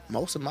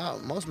most of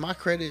my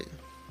credit,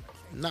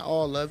 not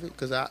all of it,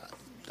 because I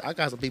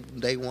got some people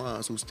from day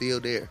ones who's still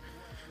there.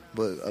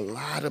 But a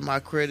lot of my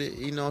credit,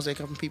 you know what I'm saying,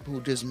 come from people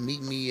who just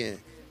meet me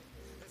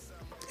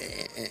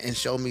and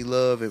show me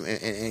love and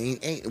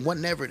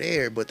wasn't never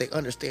there, but they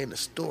understand the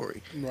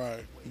story.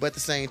 Right. But at the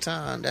same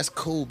time, that's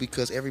cool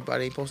because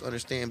everybody ain't supposed to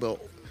understand.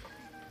 But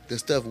the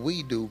stuff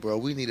we do, bro,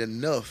 we need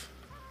enough.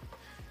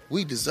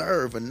 We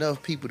deserve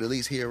enough people to at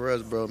least hear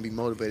us, bro, and be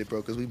motivated,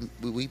 bro. Because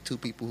we two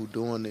people who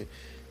doing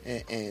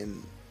it,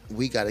 and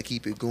we got to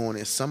keep it going.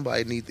 And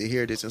somebody needs to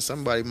hear this, and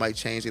somebody might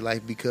change their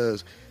life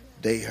because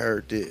they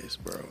heard this,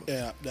 bro.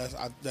 Yeah,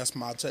 that's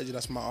my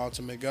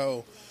ultimate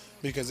goal.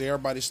 Because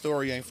everybody's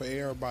story ain't for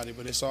everybody,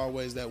 but it's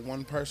always that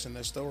one person.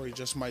 That story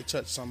just might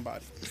touch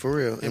somebody. For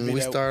real. And when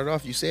we started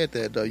off, you said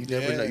that though. You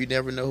never know. You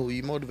never know who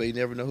you motivate. You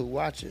never know who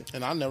watching.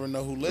 And I never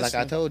know who listens.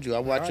 Like I told you, I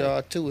watch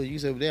y'all too, and you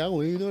said, "Damn, I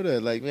don't even know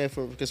that." Like, man,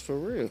 because for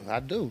real,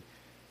 I do.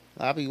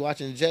 I be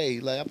watching Jay.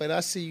 Like,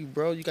 I see you,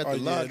 bro. You got the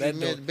laundry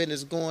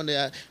business going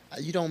there.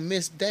 You don't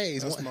miss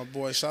days. That's my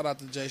boy. Shout out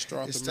to Jay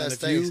Strother,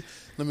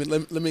 man.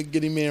 Let me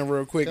get him in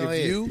real quick.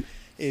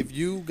 If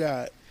you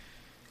got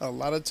a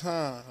lot of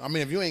time. I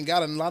mean, if you ain't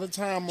got a lot of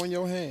time on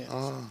your hands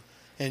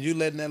and you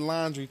letting that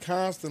laundry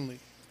constantly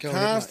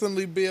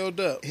build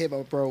up. Hit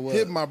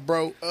my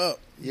bro up.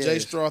 Yes. Jay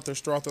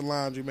Strother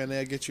Laundry, man.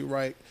 They'll get you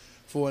right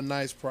for a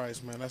nice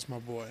price, man. That's my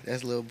boy.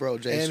 That's little bro,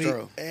 Jay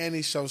Stro. And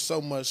he shows so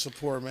much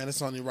support, man.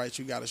 It's only right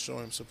you got to show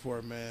him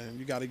support, man.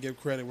 You got to give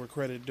credit where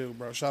credit due,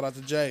 bro. Shout out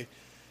to Jay.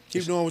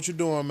 Keep doing what you're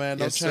doing, man.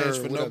 No change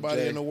for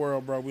nobody in the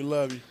world, bro. We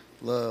love you.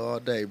 Love all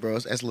day, bro.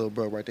 That's little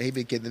bro right there. He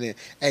been getting it in.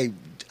 Hey,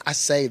 I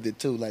saved it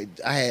too. Like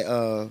I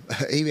had,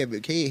 he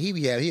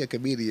a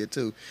comedian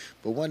too.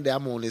 But one day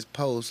I'm on this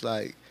post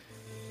like,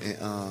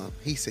 and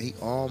he said he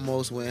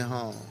almost went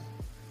home,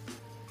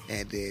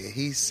 and then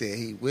he said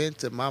he went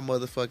to my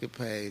motherfucking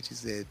page. He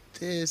said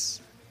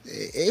this.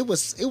 It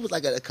was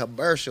like a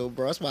commercial,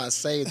 bro. That's why I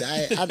saved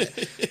it.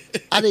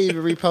 I didn't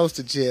even repost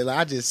it yet. Like,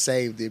 I just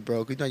saved it,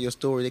 bro. 'Cause you know your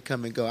story, they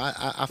come and go.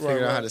 I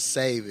figured out how to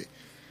save it.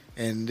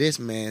 And this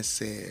man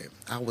said,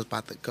 I was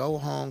about to go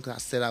home because I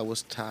said I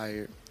was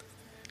tired.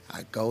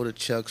 I go to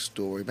Chuck's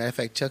story. Matter of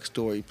fact, Chuck's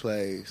story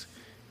plays.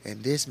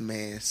 And this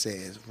man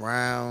says,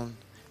 round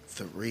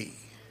 3.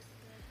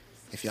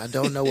 If y'all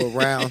don't know what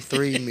round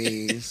 3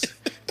 means,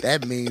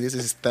 that means this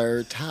is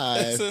third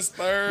time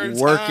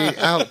working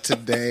out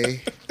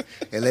today.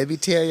 And let me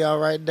tell y'all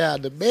right now,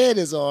 the man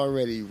is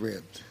already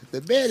ripped.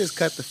 The man is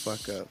cut the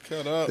fuck up.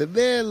 Cut up. The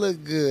man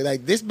look good.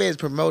 Like, this man's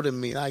promoting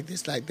me. Like,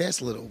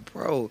 that's little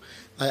bro.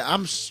 Like,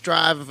 I'm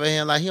striving for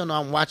him. Like, he don't know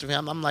I'm watching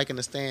him. I'm like in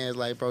the stands,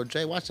 like, bro,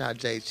 Jay, watch how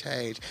Jay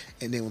changed.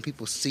 And then when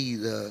people see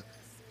the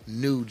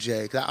new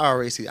Jay, because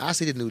I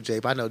see the new Jay,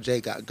 but I know Jay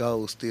got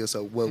goals still.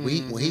 So when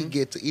he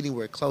get to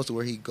anywhere close to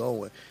where he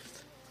going,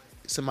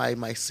 somebody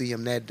might see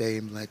him that day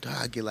and be like,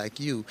 I get like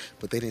you,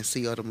 but they didn't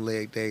see all them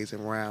leg days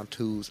and round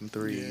 2s and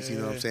 3s. You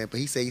know what I'm saying? But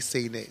he said he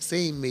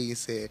seen me and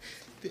said,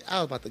 I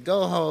was about to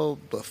go home,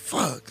 but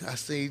fuck, I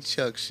seen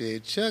Chuck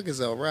shit. Chuck is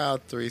on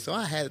round 3, so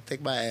I had to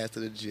take my ass to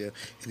the gym.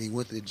 And he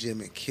went to the gym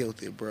and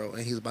killed it, bro.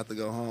 And he was about to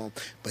go home.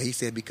 But he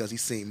said because he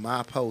seen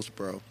my post,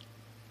 bro,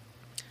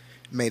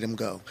 made him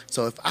go.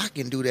 So if I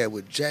can do that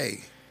with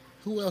Jay,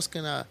 who else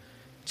can I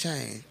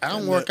change? I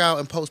don't work out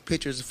and post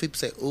pictures and people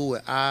say, ooh,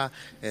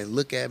 and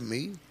look at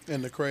me.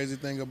 And the crazy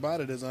thing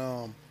about it is,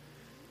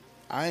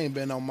 I ain't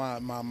been on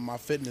my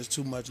fitness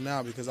too much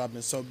now because I've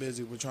been so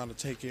busy with trying to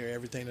take care of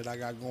everything that I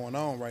got going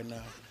on right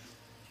now.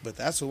 But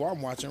that's who I'm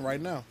watching right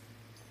now.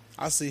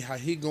 I see how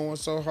he going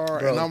so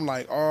hard, bro. And I'm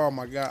like, oh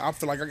my God, I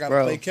feel like I got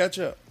to play catch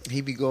up.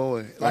 He be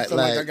going. I feel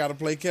like I got to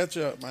play catch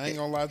up. I ain't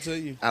gonna lie to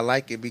you. I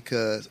like it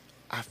because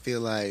I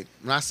feel like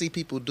when I see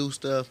people do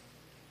stuff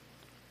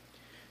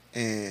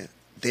and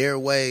their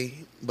way,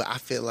 but I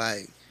feel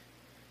like,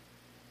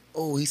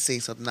 oh, he seen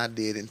something I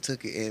did and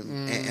took it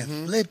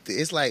and flipped it.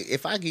 It's like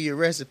if I give you a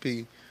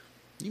recipe,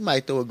 you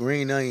might throw a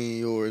green onion in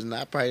yours, and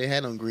I probably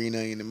had no green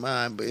onion in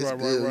mine, but it's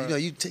good. Right. You know,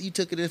 you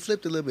took it and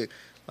flipped it a little bit.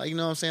 Like, you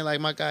know what I'm saying? Like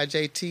my guy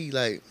JT,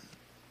 like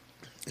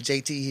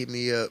JT hit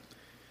me up.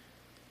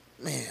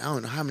 Man, I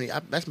don't know how many.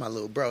 That's my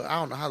little bro. I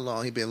don't know how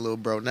long he been a little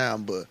bro now,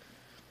 but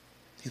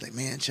he's like,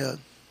 man, Chuck,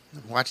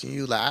 I'm watching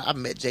you. Like I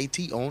met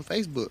JT on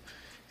Facebook,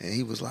 and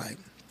he was like,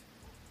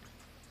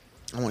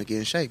 I want to get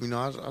in shape. You know,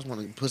 I just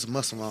want to put some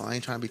muscle on. I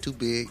ain't trying to be too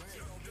big.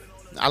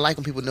 I like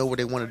when people know what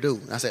they want to do.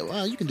 I said,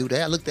 well, you can do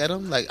that. I looked at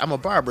him. Like, I'm a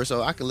barber,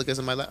 so I can look at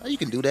somebody like, oh, you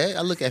can do that.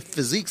 I look at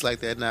physiques like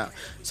that now.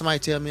 Somebody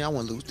tell me I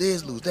want to lose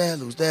this, lose that,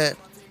 lose that.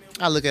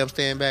 I look at him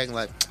standing back and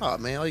like, oh,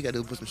 man, all you got to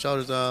do is put some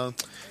shoulders on.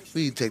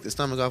 We need to take the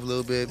stomach off a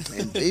little bit.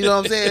 And you know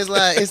what I'm saying?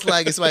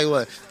 It's like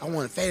what? I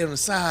want to fade on the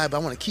side, but I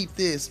want to keep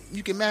this.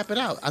 You can map it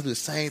out. I do the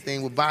same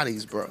thing with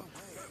bodies, bro.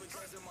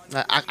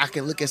 Like, I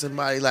can look at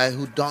somebody like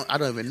I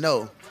don't even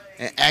know.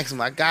 And ask him,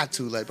 I got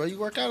to. Like, bro, you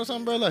work out or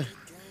something, bro? Like,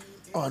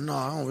 oh, no,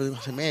 I don't really. I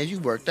said, man, you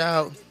worked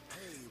out.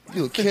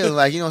 You a killer.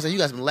 Like, you know what I'm saying? You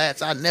got some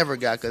lats I never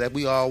got because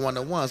we all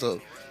 1-on-1.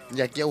 So,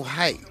 like, your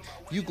height,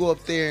 you go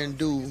up there and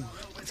do,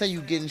 say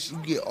you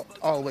get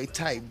all the way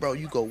tight, bro.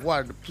 You go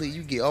water deplete.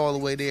 You get all the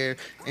way there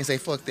and say,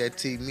 fuck that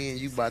T. Me and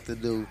you about to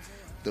do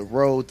the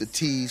road to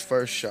T's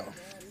first show.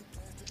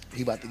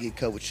 He about to get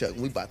cut with Chuck.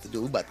 We about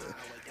to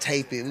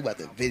tape it. We about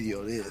to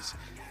video this.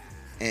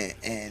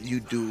 And you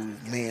do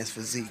man's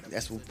physique.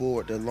 That's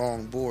what the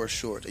long board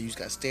shorts. You just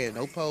got to stand,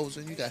 no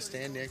posing. You got to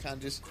stand there and kind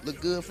of just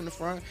look good from the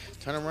front.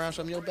 Turn around,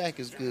 show me your back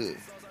is good.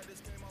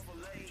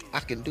 I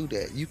can do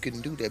that. You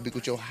can do that.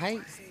 Because with your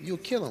height, you'll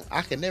kill him.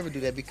 I can never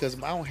do that because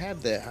I don't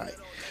have that height.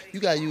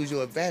 You got to use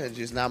your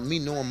advantages. Now, me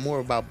knowing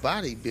more about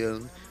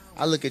bodybuilding,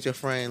 I look at your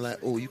frame like,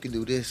 oh, you can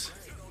do this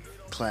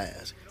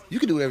class. You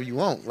can do whatever you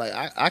want. Like,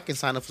 I can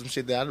sign up for some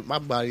shit that my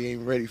body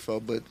ain't ready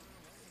for, but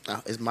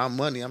it's my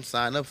money. I'm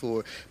signing up for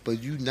it.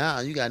 But you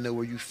got to know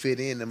where you fit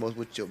in the most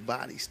with your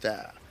body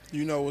style.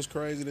 You know what's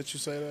crazy that you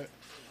say that?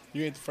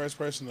 You ain't the first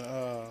person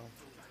to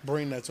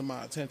bring that to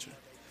my attention.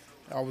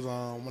 I was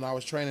when I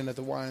was training at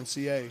the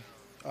YMCA,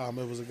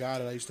 it was a guy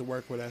that I used to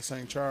work with at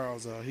St.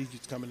 Charles. He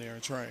used to come in there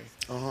and train.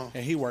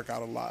 And he worked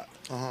out a lot.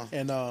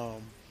 And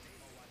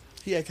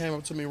he had came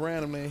up to me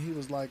randomly, and he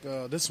was like,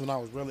 this is when I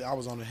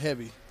was on the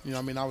heavy. You know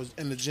what I mean? I was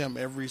in the gym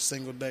every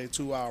single day,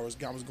 2 hours.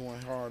 I was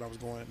going hard. I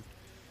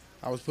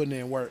was putting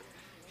in work.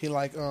 He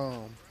like,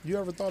 you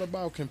ever thought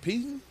about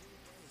competing?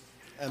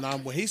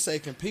 And when he say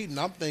competing,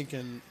 I'm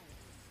thinking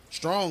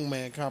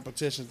strongman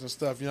competitions and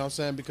stuff, you know what I'm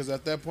saying? Because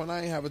at that point,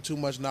 I ain't having too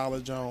much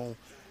knowledge on,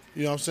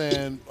 you know what I'm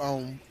saying,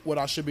 on what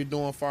I should be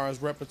doing as far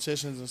as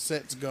repetitions and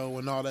sets go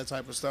and all that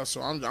type of stuff. So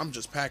I'm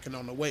just packing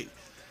on the weight.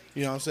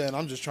 You know what I'm saying?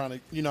 I'm just trying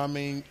to, you know what I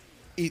mean,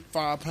 eat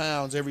 5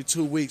 pounds every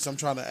 2 weeks. I'm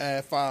trying to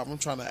add 5. I'm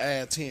trying to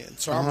add 10.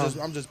 So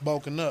I'm just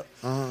bulking up.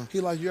 He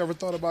like, you ever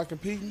thought about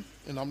competing?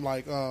 And I'm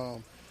like,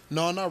 no,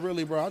 not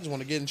really, bro. I just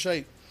want to get in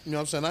shape. You know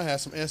what I'm saying? I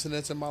had some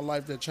incidents in my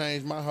life that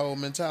changed my whole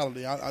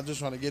mentality. I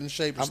just want to get in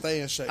shape and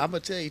stay in shape. I'm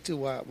going to tell you, too,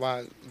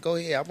 why. Go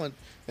ahead.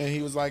 And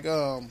he was like,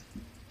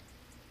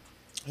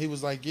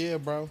 yeah,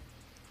 bro.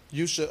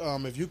 You should,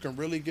 if you can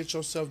really get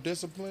yourself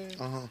disciplined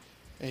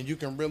and you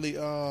can really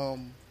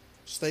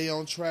stay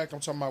on track. I'm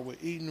talking about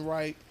with eating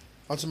right.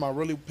 I'm talking about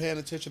really paying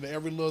attention to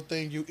every little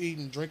thing you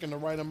eating, drinking the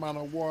right amount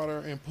of water,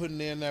 and putting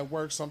in that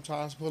work,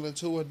 sometimes pulling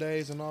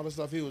 2-a-days and all this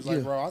stuff. He was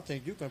like, bro, I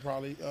think you can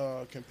probably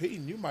compete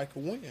and you might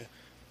could win.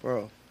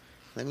 Bro,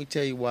 let me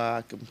tell you why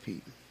I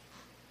compete.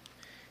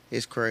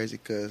 It's crazy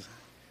because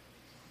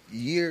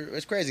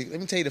it's crazy.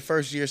 Let me tell you, the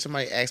first year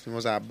somebody asked me,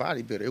 was I a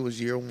bodybuilder? It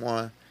was year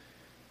 1,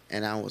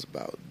 and I was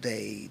about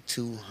day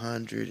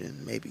 200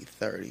 and maybe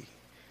 30.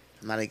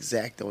 I'm not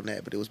exact on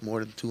that, but it was more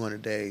than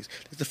 200 days.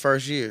 It's the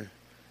first year.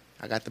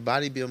 I got the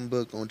bodybuilding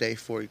book on day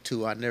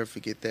 42. I'll never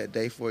forget that.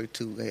 Day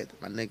 42,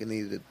 my nigga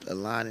needed a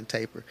line and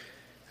taper.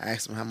 I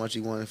asked him how much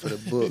he wanted for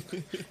the book.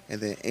 And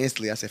then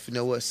instantly I said, you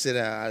know what, sit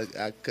down.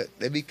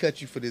 Let me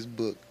cut you for this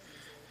book.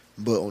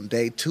 But on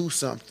day 2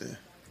 something,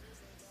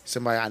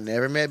 somebody I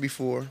never met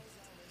before,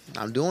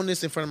 I'm doing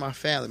this in front of my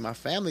family. My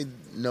family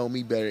know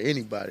me better than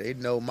anybody. They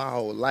know my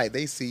whole life.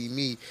 They see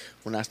me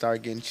when I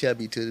started getting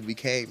chubby till it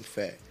became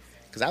fat.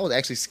 Because I was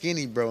actually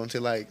skinny, bro,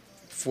 until like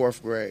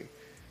 4th grade.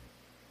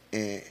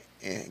 And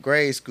in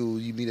grade school,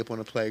 you meet up on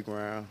the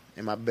playground.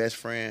 And my best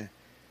friend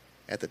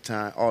at the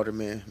time,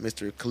 Alderman,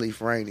 Mr.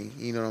 Khalif Rainey,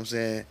 you know what I'm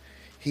saying?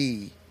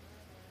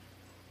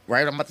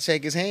 Right when I'm about to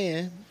shake his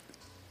hand,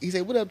 he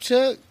said, "What up,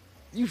 Chuck?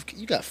 You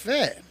got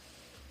fat."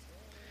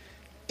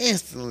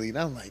 Instantly. And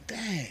I'm like,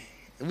 dang.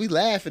 And we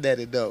laughing at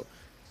it, though.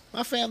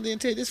 My family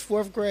didn't tell you, this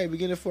 4th grade,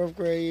 beginning of 4th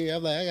grade year.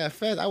 I'm like, I got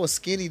fat. I was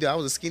skinny, though. I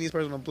was the skinniest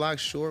person on the block,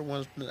 short.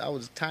 I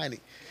was tiny.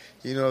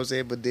 You know what I'm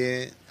saying? But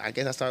then I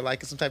guess I started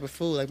liking some type of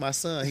food, like my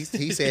son.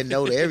 He said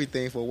no to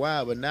everything for a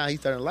while, but now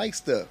he's starting to like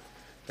stuff.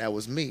 That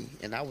was me.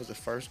 And I was the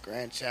first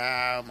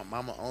grandchild, my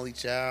mama only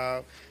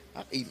child.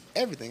 I'm eating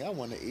everything I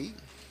want to eat.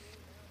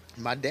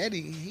 My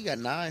daddy, he got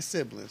 9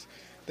 siblings.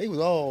 They was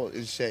all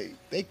in shape.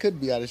 They could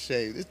be out of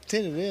shape. There's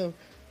 10 of them.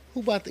 Who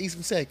about to eat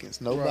some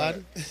seconds?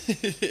 Nobody.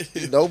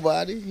 Right.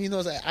 Nobody. You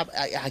know,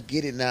 I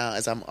get it now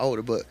as I'm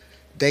older, but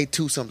day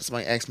 2,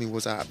 somebody asked me,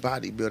 was I a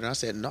bodybuilder? I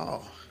said,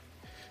 no,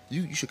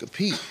 you should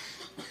compete.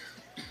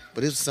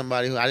 But this was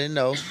somebody who I didn't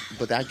know,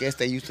 but I guess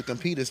they used to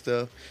compete and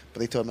stuff, but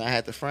they told me I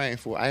had the frame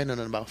for it. I didn't know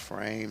nothing about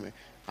frame, and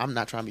I'm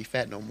not trying to be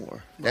fat no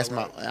more. That's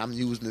right. I'm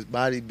using this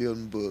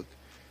bodybuilding book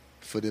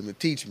for them to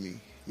teach me.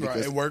 Right,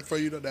 it worked for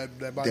you, that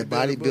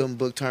bodybuilding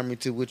book turned me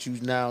to what you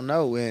now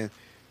know, and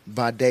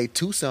by day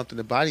 2 something,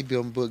 the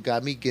bodybuilding book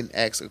got me getting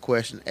asked a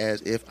question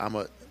as if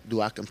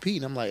do I compete?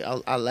 And I'm like,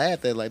 I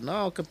laughed at it, like, no,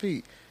 I don't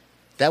compete.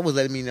 That was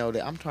letting me know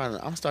that I'm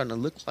starting to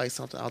look like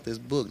something out this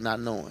book, not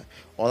knowing.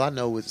 All I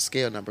know is the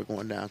scale number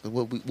going down. Because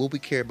what we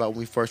care about when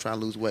we first try to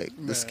lose weight,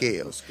 the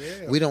scale.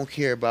 We don't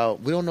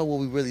know what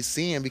we really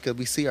seeing because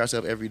we see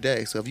ourselves every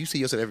day. So if you see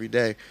yourself every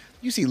day,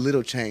 you see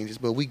little changes,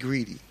 but we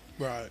greedy.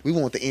 Right. We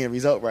want the end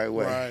result right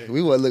away. Right.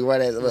 We want to look right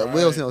at it. Right.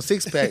 We don't see no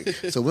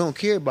 6-pack, so we don't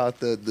care about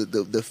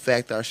the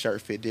fact that our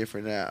shirt fit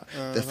different now,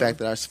 the fact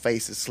that our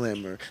face is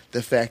slimmer,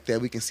 the fact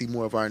that we can see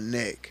more of our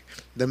neck.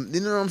 You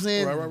know what I'm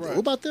saying? Right. What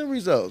about them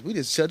results? We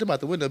just shut them out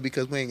the window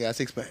because we ain't got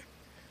a 6-pack.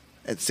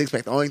 And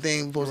 6-pack, the only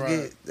thing we're supposed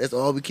to get, that's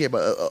all we care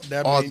about.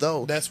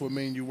 That's what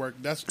mean you work.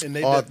 That's in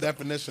their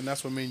definition.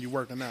 That's what mean you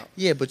working out.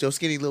 Yeah, but your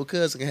skinny little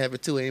cousin can have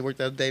it too. It ain't worked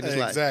out a day in his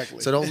life. Exactly.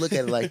 So don't look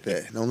at it like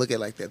that. Don't look at it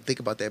like that. Think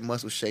about that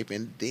muscle shape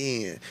and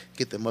then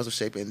get the muscle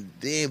shape and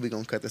then we're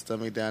gonna cut the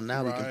stomach down.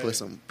 Now we can put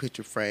some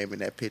picture frame in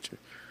that picture.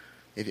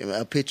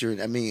 A picture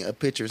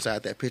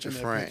inside that picture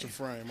frame. Picture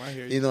frame. I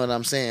hear you. You know what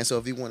I'm saying? So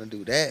if you want to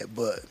do that,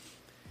 but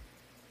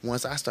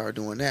once I started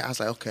doing that, I was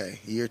like, okay,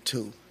 year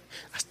 2.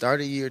 I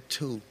started year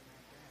 2.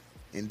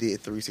 And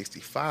did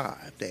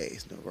 365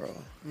 days in a row.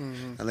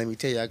 Mm-hmm. And let me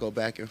tell you, I go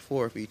back and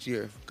forth each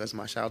year because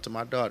shout out to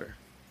my daughter.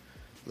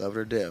 Love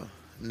her to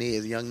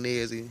death. Young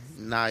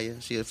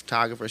Naya, she a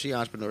photographer. She an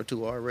entrepreneur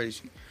too already.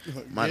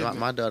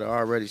 My daughter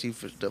already, she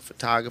the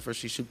photographer.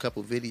 She shoot a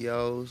couple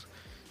videos.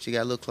 She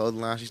got a little clothing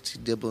line she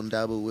dibble and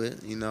dabble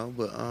with, you know.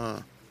 But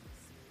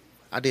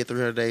I did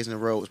 300 days in a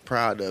row. Was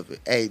proud of it.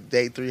 Hey,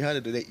 day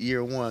 300,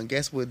 year 1.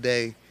 Guess what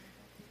day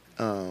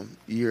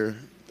year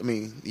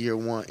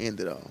 1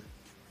 ended on?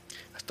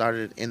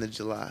 Started at the end of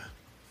July.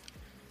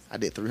 I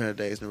did 300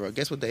 days in a row.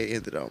 Guess what day it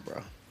ended on,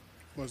 bro?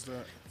 What's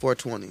that?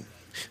 420.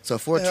 So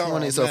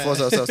 420.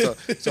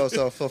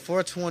 So for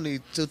 420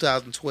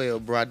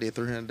 2012, bro, I did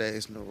 300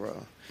 days in a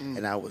row,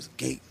 and I was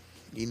geek.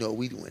 You know,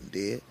 we went and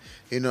did.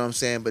 You know what I'm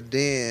saying? But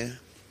then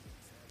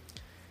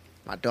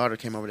my daughter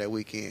came over that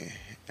weekend.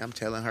 I'm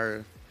telling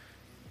her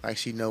like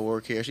she no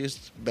work here.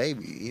 She's a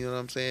baby. You know what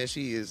I'm saying?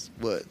 She is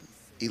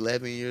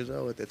 11 years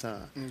old at the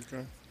time.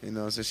 Okay. You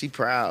know, so she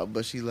proud,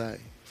 but she like.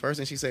 First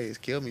thing she say is,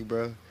 kill me,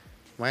 bro.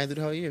 Why ain't do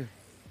the whole year?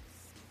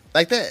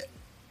 Like that.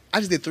 I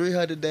just did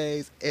 300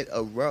 days in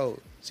a row.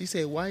 She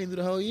said, why ain't do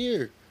the whole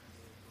year?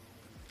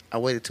 I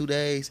waited 2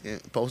 days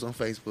and posted on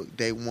Facebook,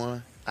 day 1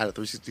 out of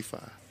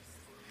 365.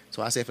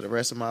 So I said for the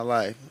rest of my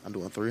life, I'm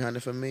doing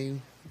 300 for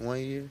me 1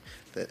 year,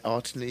 that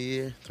alternate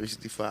year,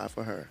 365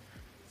 for her.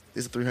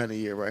 This is a 300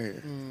 year right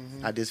here.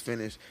 Mm-hmm. I just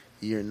finished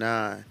year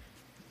 9.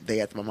 Day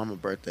after my mama's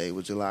birthday. It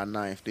was July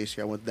 9th this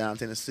year. I went down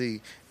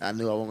Tennessee. I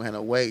knew I wasn't going to have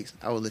no weights.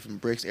 I was lifting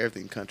bricks,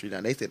 everything country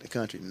down. They said the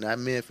country, not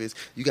Memphis.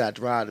 You got to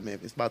drive to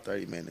Memphis. It's about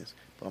 30 minutes.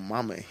 But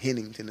mama in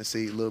Henning,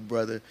 Tennessee, little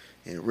brother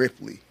in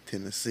Ripley,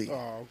 Tennessee.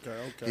 Oh,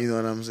 okay. You know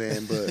what I'm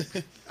saying?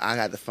 But I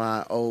got to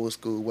find old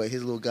school weight.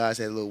 His little guys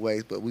had little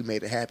weights, but we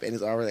made it happen. And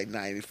it's already like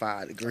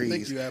 95 degrees. I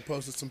think you had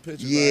posted some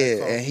pictures.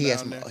 Yeah, and he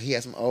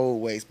had some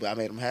old weights, but I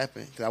made them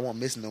happen because I wasn't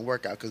missing the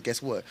workout. Because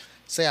guess what?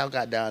 Say I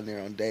got down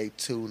there on day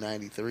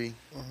 293.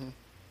 Mm-hmm.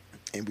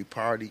 And we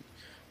partied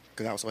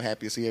because I was so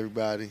happy to see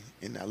everybody.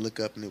 And I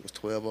look up and it was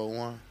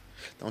 12:01.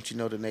 Don't you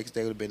know the next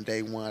day would have been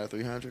day 1 out of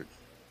 300?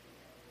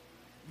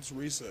 It's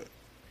reset.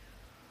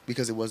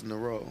 Because it wasn't a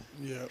roll.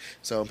 Yeah.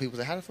 So people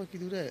say, how the fuck you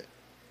do that?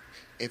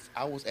 If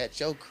I was at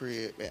your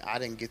crib and I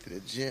didn't get to the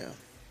gym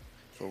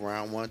for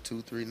round 1,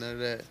 2, 3, none of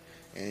that,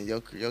 and your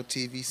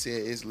TV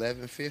said it's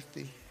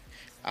 11:50,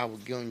 I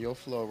would get on your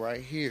floor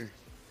right here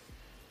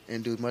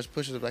and do as much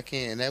push-ups as I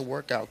can. And that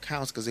workout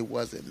counts because it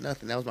wasn't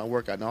nothing. That was my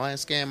workout. No, I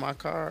didn't scan my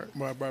card.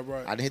 Right. I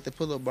didn't hit the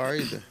pull-up bar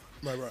either.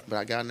 Right. But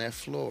I got on that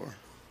floor.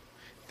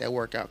 That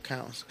workout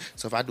counts.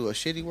 So if I do a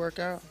shitty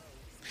workout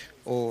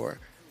or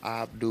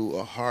I do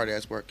a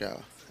hard-ass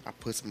workout,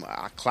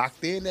 I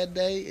clocked in that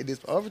day and it's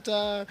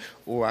overtime,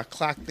 or I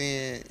clocked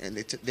in and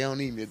they don't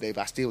need me today, but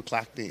I still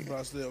clocked in. You get what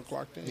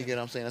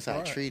I'm saying? That's how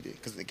I treat it.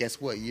 Because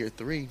guess what? Year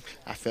 3,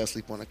 I fell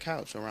asleep on the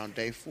couch around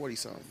day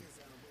 40-something.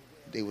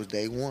 It was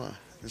day 1.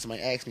 And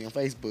somebody asked me on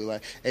Facebook,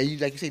 like, hey, you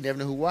say, you never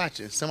know who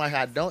watching. Somebody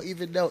I don't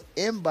even know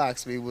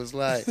inboxed me, was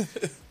like,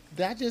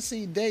 did I just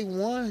see day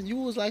 1? You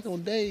was like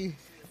on day...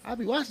 I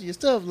be watching your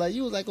stuff, like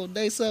you was like on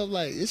day something,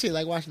 like this shit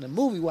like watching a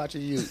movie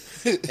watching you.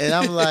 And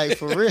I'm like,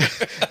 for real.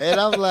 And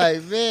I'm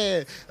like,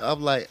 man,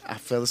 I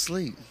fell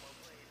asleep.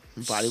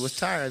 My body was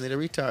tired, and then it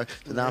retired.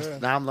 So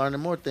now I'm learning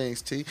more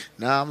things, T.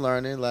 Now I'm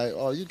learning like,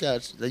 oh, you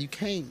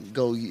can't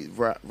go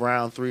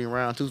round 3 and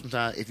round 2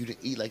 sometimes if you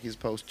didn't eat like you're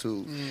supposed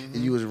to, and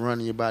you was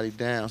running your body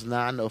down. So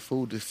now I know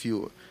food is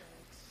fuel.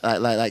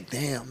 Like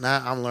damn,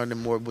 now I'm learning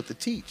more what to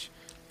teach.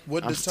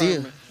 I'm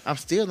still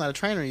not a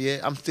trainer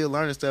yet. I'm still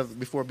learning stuff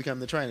before becoming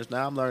the trainer.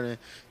 Now I'm learning,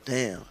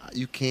 damn,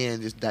 you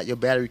can just die. Your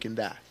battery can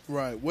die.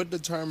 Right. What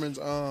determines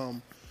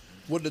when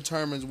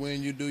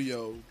you do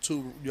your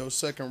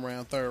second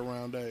round, third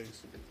round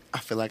days? I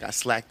feel like I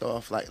slacked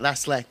off. Like not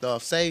slacked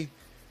off. Say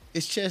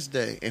it's chest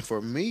day, and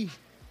for me,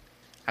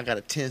 I got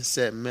a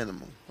 10-set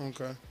minimum.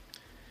 Okay.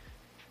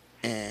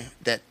 And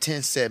that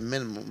 10-set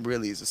minimum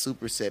really is a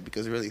superset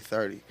because it's really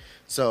 30.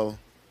 So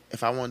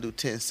if I want to do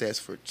 10 sets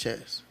for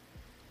chest,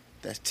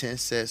 that's 10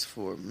 sets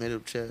for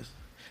middle chest.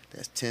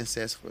 That's 10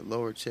 sets for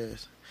lower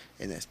chest.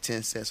 And that's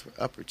 10 sets for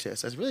upper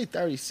chest. That's really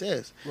 30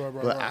 sets.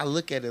 But I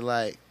look at it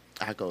like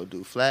I go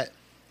do flat.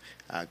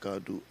 I go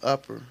do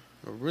upper.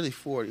 Or really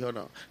 40. Hold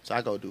on. So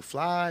I go do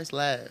flies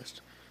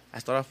last. I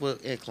start off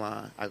with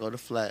incline. I go to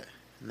flat.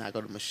 And I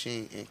go to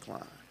machine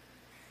incline.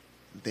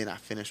 Then I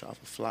finish off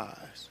with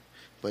flies.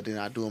 But then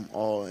I do them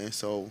all. And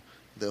so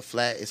the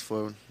flat is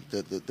for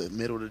the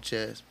middle of the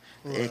chest.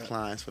 The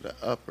inclines for the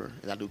upper,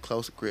 and I do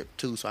close grip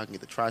too, so I can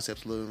get the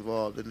triceps a little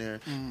involved in there.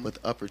 But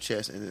the upper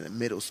chest and then the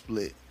middle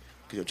split,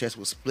 because your chest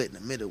will split in the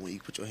middle when you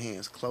put your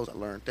hands close. I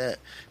learned that.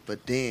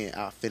 But then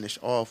I'll finish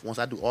off once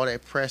I do all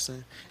that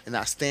pressing, and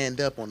I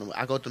stand up on them.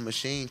 I go to the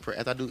machine press.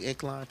 After I do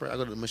incline press, I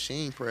go to the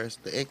machine press,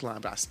 the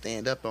incline, but I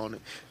stand up on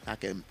it. I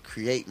can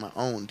create my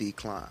own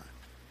decline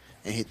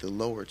and hit the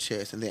lower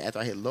chest. And then after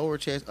I hit lower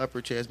chest, upper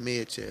chest,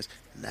 mid chest,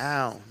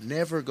 now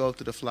never go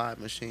to the fly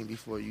machine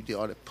before you did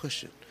all that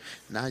pushing.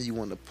 Now you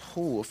want to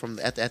pull from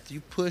after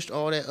you pushed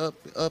all that up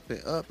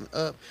and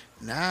up.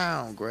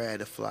 Now grab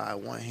the fly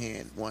one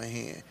hand,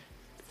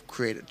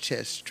 create a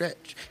chest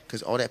stretch,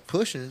 because all that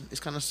pushing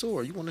is kind of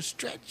sore. You want to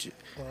stretch it.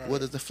 Right.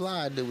 What does the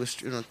fly do?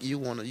 Is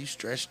you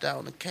stretched out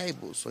on the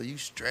cable, so you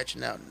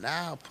stretching out.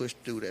 Now push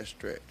through that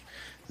stretch.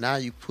 Now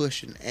you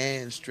pushing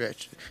and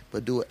stretching,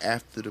 but do it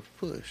after the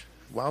push.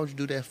 Why would you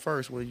do that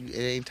first when it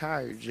ain't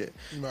tired yet?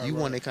 You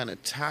want it kind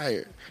of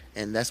tired.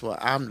 And that's what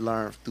I'm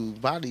learned through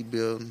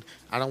bodybuilding.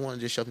 I don't want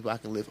to just show people I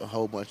can lift a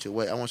whole bunch of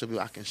weight. I want to show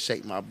people I can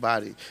shape my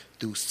body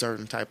through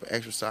certain type of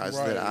exercises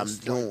that I'm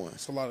doing.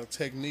 It's a lot of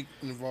technique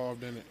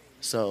involved in it.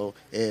 So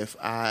if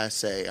I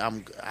say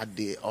I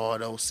did all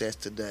those sets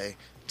today,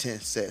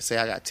 10 sets. Say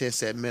I got 10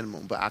 set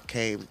minimum, but I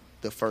came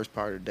the first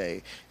part of the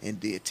day and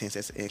did 10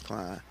 sets of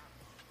incline,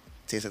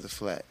 10 sets of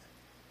flat,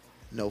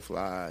 no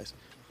flies,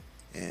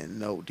 and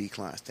no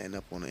decline, stand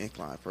up on the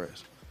incline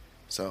press.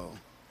 So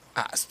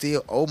I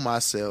still owe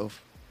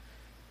myself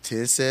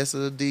 10 sets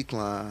of the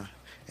decline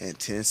and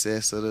 10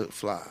 sets of the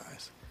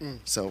flies.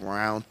 So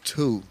round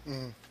 2,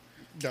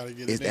 gotta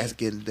get it that's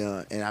getting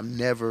done. And I'm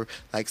never,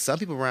 like some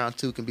people round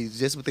 2 can be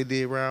just what they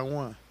did round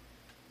 1.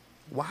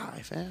 Why,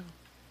 fam?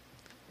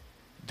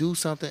 Do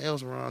something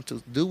else round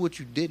 2. Do what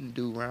you didn't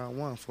do round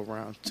 1 for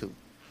round 2.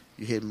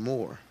 You hit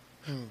more.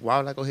 Why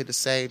would I go hit the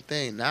same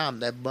thing? Now I'm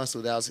that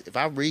muscle that if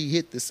I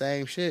re-hit the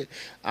same shit,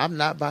 I'm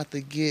not about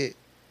to get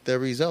the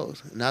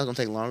results. Now it's going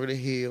to take longer to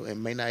heal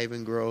and may not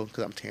even grow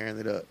because I'm tearing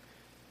it up.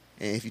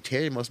 And if you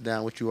tear your muscle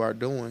down, what you are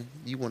doing,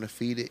 you want to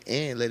feed it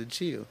and let it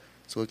chill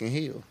so it can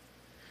heal.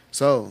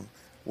 So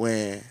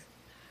when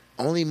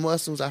only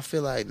muscles I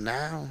feel like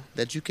now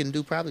that you can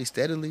do probably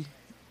steadily,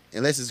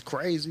 unless it's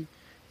crazy,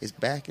 is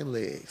back and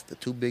legs, the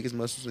 2 biggest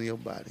muscles in your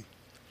body.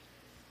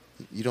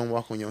 You don't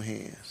walk on your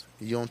hands.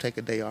 You don't take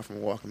a day off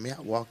from walking. I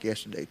walked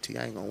yesterday, T.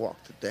 I ain't going to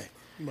walk today.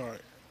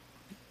 Right.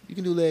 You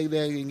can do leg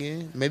day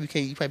again. Maybe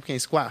you probably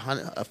can't squat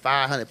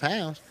 500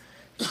 pounds.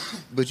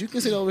 But you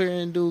can sit over here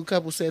and do a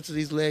couple sets of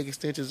these leg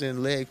extensions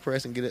and leg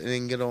press and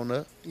get on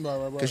up.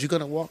 Right. Because you're going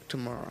to walk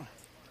tomorrow.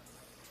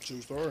 True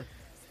story.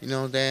 You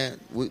know what I'm saying?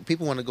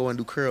 People want to go and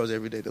do curls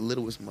every day, the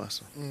littlest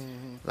muscle.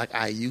 Like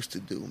I used to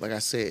do. Like I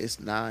said, it's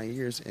 9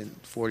 years and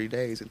 40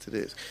 days into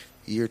this.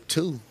 Year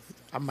 2,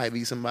 I might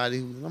be somebody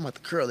I'm about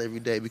to curl every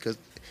day because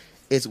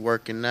it's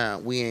working now.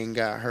 We ain't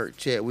got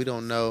hurt yet. We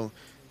don't know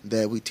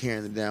that we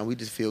tearing it down. We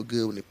just feel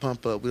good when they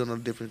pump up. We don't know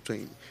the difference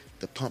between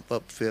the pump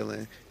up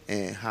feeling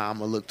and how I'm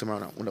going to look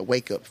tomorrow when I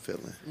wake up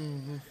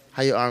feeling.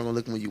 How your arm gonna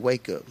look when you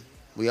wake up?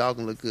 We all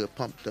gonna look good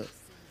pumped up.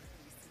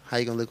 How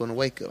you gonna look on the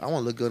wake up? I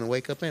want to look good on the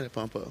wake up and the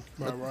pump up.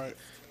 Right.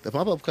 The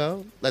pump up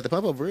cold, like the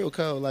pump up real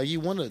cold. Like you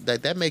wanna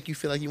that make you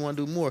feel like you want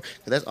to do more. Cause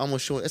that's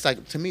almost showing. It's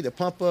like to me the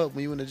pump up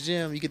when you in the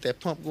gym, you get that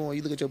pump going.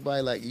 You look at your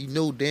body like you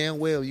know damn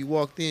well you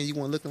walked in, you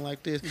want looking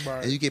like this,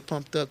 right. and you get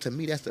pumped up. To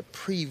me, that's the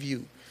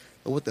preview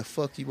of what the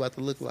fuck you about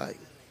to look like.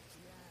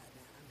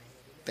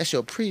 That's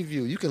your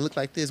preview. You can look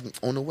like this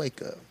on the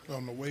wake up.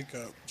 On the wake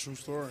up, true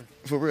story.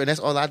 For real, that's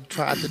all I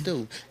tried to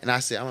do. And I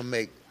said I'm gonna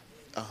make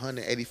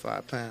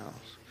 185 pounds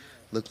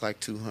look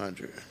like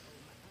 200.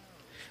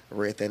 I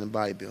read that in the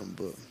bodybuilding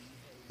book.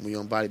 When you're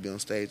on bodybuilding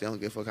stage, they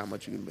don't give a fuck how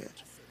much you can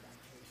bench.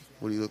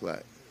 What do you look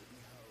like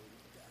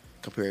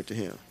compared to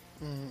him?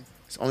 Mm-hmm.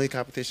 It's only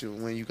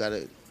competition when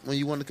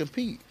you want to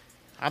compete.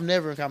 I'm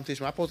never in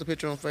competition. When I post a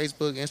picture on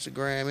Facebook,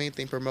 Instagram,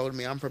 anything promoting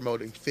me, I'm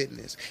promoting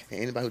fitness. And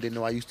anybody who didn't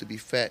know I used to be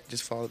fat,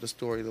 just follow the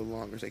story a little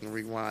longer so they can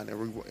rewind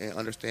and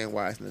understand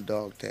why it's in the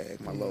dog tag,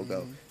 my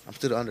logo. I'm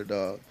still the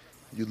underdog.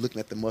 You're looking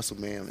at the muscle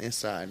man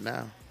inside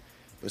now.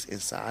 But it's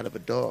inside of a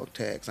dog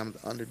tag. 'Cause I'm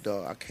the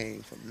underdog. I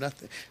came from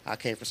nothing. I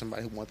came from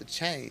somebody who wanted to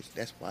change.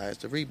 That's why it's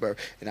the rebirth.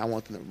 And I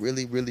want them to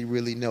really, really,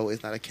 really know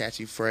it's not a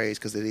catchy phrase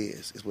because it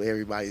is. It's what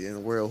everybody in the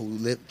world who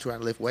trying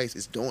to lift weights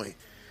is doing.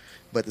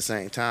 But at the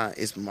same time,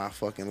 it's my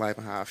fucking life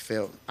and how I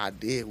felt I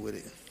did with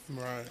it.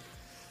 Right.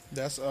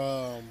 That's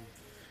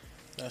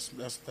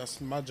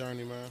my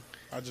journey, man.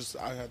 I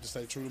had to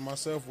stay true to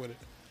myself with it.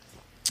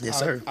 Yes,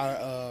 sir.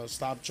 I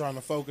stopped trying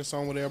to focus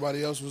on what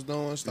everybody else was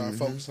doing. Started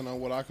focusing on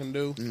what I can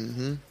do,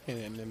 and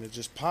then it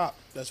just popped.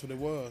 That's what it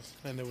was,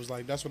 and it was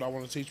like that's what I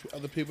want to teach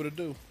other people to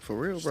do. For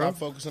real, bro. Stop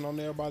focusing on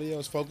everybody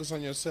else. Focus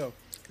on yourself.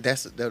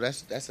 That's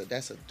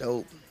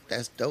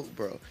dope,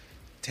 bro.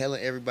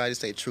 Telling everybody to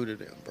stay true to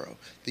them, bro.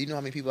 Do you know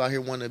how many people out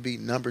here want to be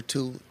number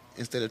 2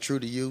 instead of true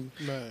to you?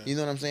 Man. You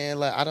know what I'm saying?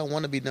 Like I don't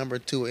want to be number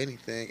 2 or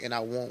anything, and I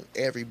want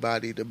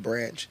everybody to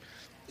branch,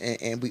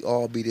 and we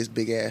all be this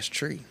big ass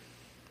tree.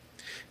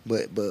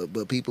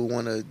 But people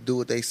want to do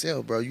what they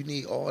sell, bro. You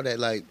need all that.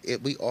 Like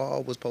we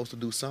all was supposed to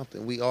do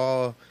something. We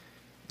all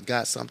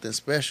got something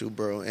special,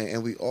 bro,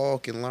 and we all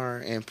can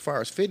learn. And as far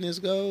as fitness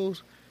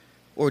goes,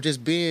 or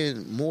just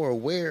being more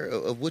aware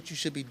of what you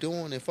should be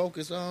doing and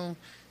focus on,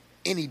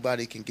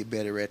 anybody can get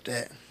better at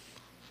that.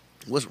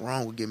 What's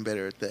wrong with getting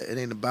better at that? It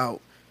ain't about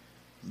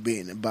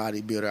being a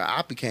bodybuilder.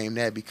 I became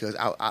that because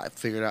I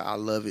figured out I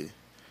love it.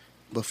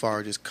 But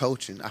far just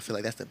coaching, I feel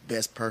like that's the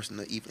best person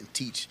to even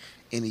teach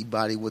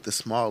anybody with the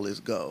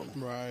smallest goal.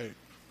 Right.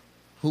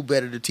 Who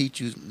better to teach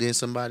you than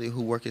somebody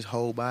who work his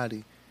whole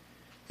body?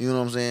 You know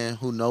what I'm saying?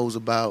 Who knows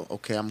about,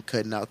 okay, I'm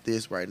cutting out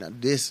this right now.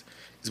 This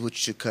is what you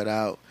should cut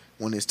out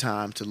when it's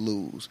time to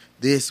lose.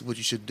 This is what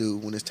you should do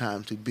when it's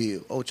time to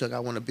build. Oh, Chuck, I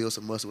want to build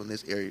some muscle in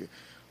this area.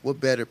 What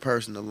better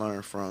person to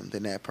learn from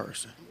than that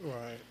person?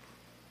 Right.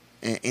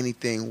 And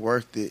anything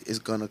worth it is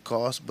going to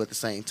cost, but at the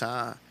same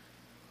time,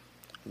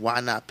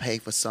 why not pay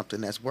for something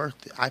that's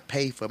worth it? I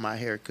pay for my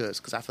haircuts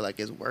because I feel like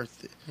it's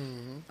worth it.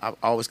 I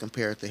always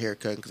compare it to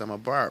haircutting because I'm a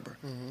barber.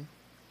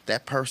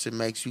 That person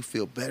makes you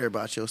feel better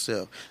about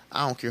yourself.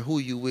 I don't care who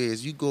you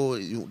is. You go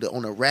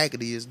on the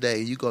raggediest day,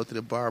 you go to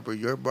the barber,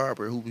 your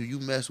barber who you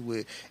mess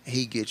with, and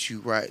he gets you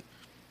right.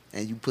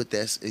 And you put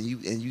that, and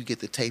you get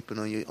the taping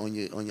on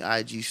your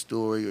IG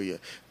story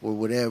or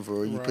whatever,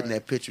 or you putting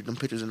that picture, them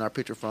pictures in our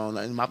picture phone.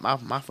 Like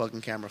my fucking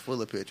camera full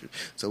of pictures,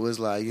 so it's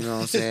like, you know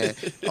what I'm saying.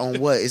 On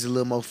what is a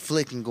little more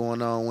flicking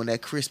going on when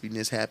that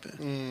crispiness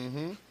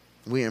happens.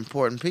 We're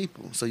important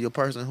people, so your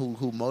person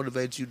who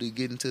motivates you to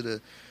get into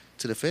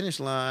the finish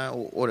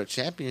line or the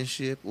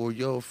championship or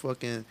your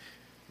fucking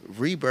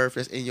rebirth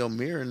that's in your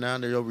mirror now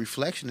that your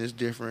reflection is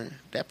different.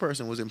 That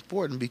person was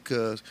important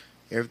because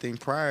everything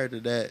prior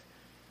to that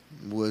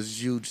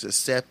was you just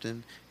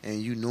accepting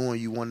and you knowing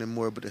you wanted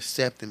more, but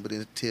accepting. But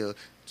until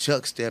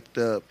Chuck stepped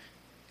up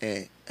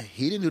and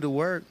he didn't do the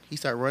work, he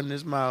started running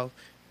his mouth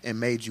and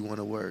made you want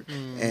to work.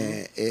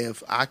 And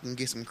if I can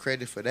get some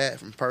credit for that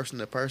from person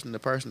to person to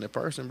person to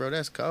person, bro,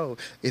 that's cold.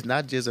 It's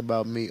not just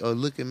about me. Oh,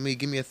 look at me.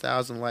 Give me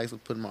 1,000 likes for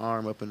putting my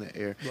arm up in the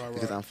air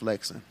because I'm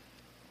flexing.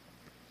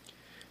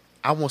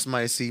 I want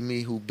somebody to see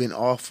me who been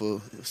off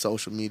of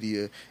social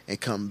media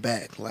and come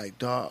back. Like,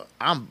 dog,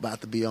 I'm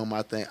about to be on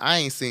my thing. I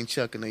ain't seen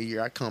Chuck in a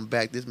year. I come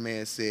back. This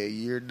man said,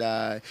 year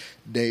died,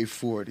 day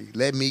 40.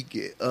 Let me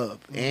get up.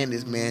 And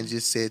this man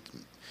just said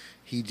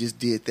he just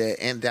did that.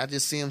 And I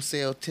just see him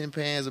sell 10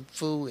 pans of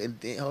food. And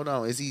then, hold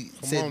on, did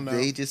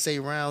he just say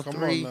round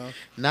 3?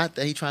 Not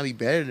that he trying to be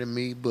better than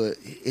me, but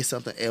it's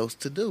something else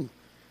to do.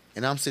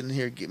 And I'm sitting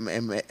here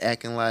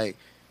acting like,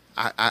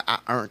 I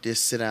earned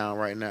this sit down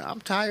right now. I'm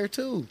tired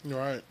too.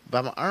 Right. But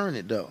I'm going to earn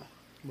it though.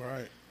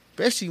 Right.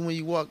 Especially when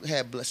you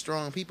had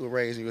strong people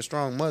raising you, a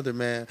strong mother,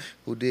 man,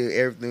 who did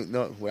everything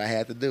what I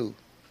had to do.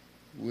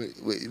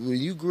 When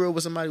you grew up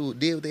with somebody who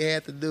did what they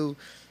had to do,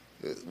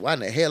 why in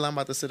the hell I'm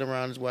about to sit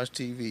around and just watch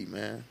TV,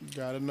 man? You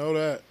got to know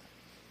that.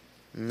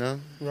 You know?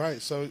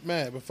 Right. So,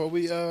 man, before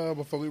we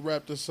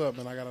wrap this up,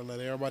 man, I got to let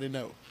everybody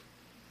know.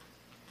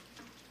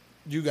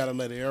 You got to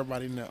let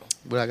everybody know.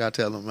 What I got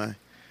to tell them, man?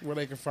 Where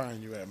they can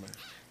find you at, man?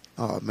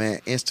 Oh, man,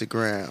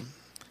 Instagram,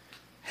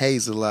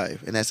 Haze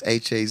Life, and that's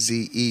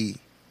HAZEA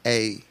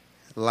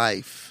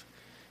Life.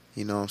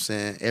 You know what I'm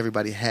saying?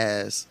 Everybody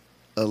has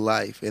a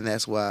life, and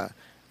that's why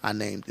I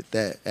named it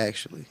that,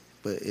 actually.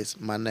 But it's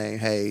my name,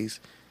 Haze,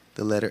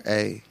 the letter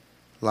A,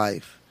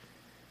 Life.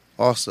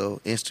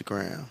 Also,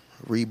 Instagram,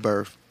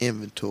 Rebirth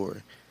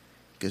Inventory,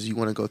 because you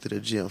want to go to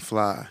the gym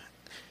fly.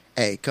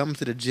 Hey, coming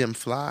to the gym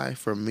fly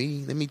for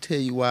me, let me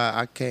tell you why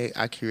I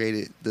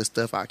created the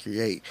stuff I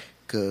create,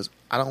 because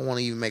I don't want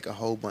to even make a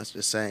whole bunch of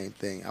the same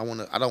thing. I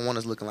don't want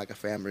us looking like a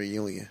family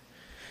reunion.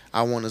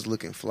 I want us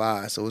looking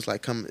fly. So it's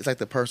like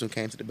the person who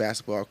came to the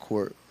basketball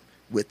court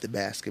with the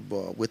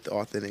basketball, with the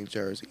authentic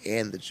jersey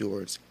and the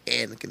Jordans,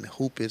 and can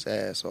hoop his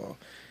ass off.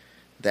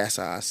 That's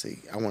how I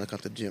see. I want to come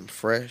to the gym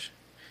fresh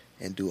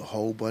and do a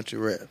whole bunch of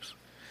reps.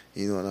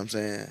 You know what I'm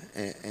saying?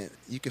 And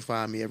you can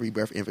find me at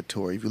Rebirth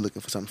Inventory if you're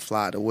looking for something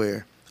fly to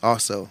wear.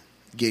 Also,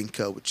 Getting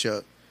Cut with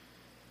Chuck,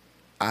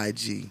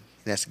 IG.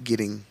 That's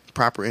getting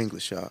proper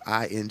English, y'all.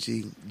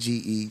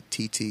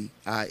 INGGETTING,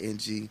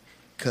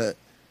 cut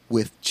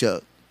with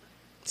Chuck,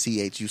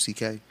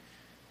 CHUCK. You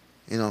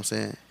know what I'm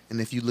saying?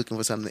 And if you're looking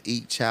for something to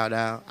eat, shout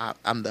out.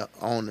 I'm the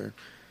owner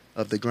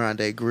of the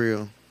Grande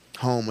Grill,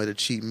 home of the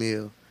cheap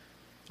meal.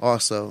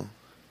 Also,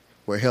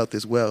 where health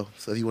is wealth.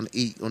 So if you want to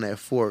eat on that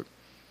fork,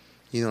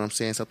 you know what I'm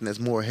saying, something that's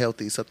more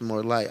healthy, something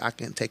more light, I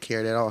can take care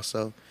of that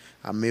also.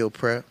 I meal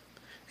prep,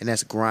 and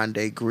that's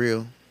Grande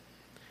Grill,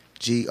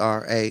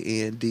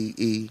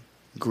 GRANDE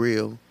Grill,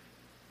 GRILL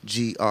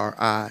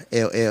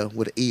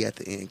with an E at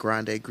the end,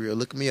 Grande Grill.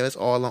 Look at me, it's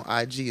all on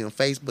IG. On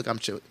Facebook, I'm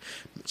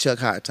Chuck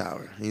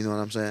Hightower, you know what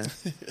I'm saying?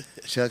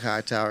 Chuck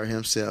Hightower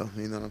himself,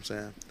 you know what I'm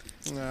saying?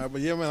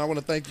 But yeah, man, I want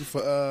to thank you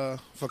for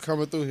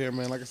coming through here,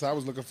 man. Like I said, I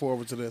was looking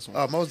forward to this one.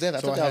 Oh, most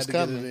definitely. I thought that was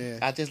coming.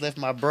 I just left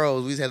my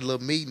bros. We just had a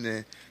little meeting,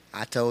 and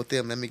I told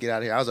them, let me get out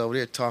of here. I was over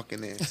there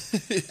talking, and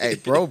hey,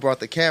 bro brought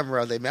the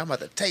camera out there, man. I'm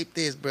about to tape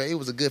this, bro. It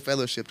was a good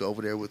fellowship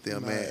over there with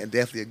them, man. And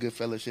definitely a good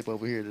fellowship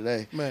over here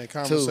today. Man,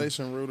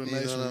 conversation, rule the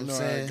nation. You know what I'm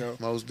saying? How it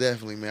go. Most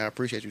definitely, man. I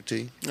appreciate you,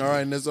 T. All right,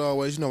 and as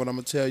always, you know what I'm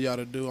going to tell y'all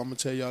to do. I'm going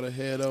to tell y'all to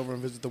head over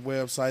and visit the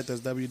website.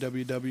 That's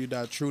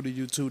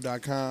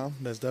www.truetoyou2.com.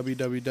 That's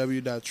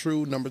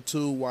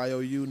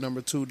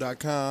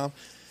www.true2.com.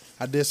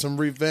 I did some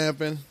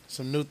revamping,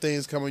 some new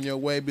things coming your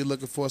way. Be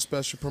looking for a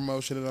special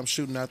promotion that I'm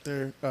shooting out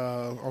there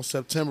on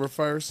September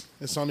 1st.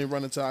 It's only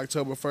running until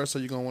October 1st, so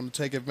you're going to want to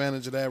take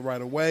advantage of that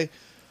right away.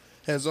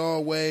 As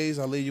always,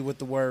 I leave you with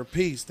the word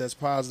peace. That's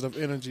positive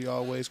energy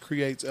always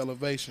creates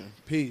elevation.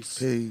 Peace.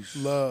 Peace.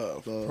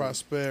 Love.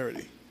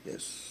 Prosperity.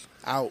 Yes.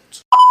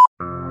 Out.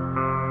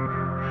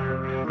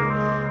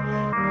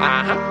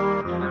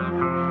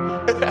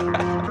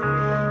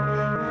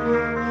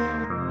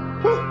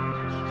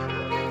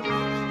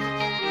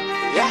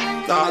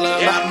 All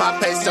about my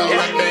peso,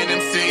 rapping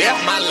MC,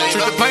 my lane.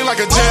 Treat the plane like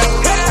a jet.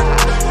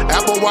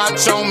 Apple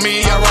Watch on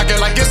me, I rock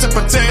it like it's a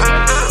protect.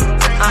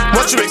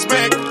 What you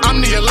expect?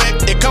 I'm the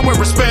elect, it come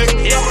with respect.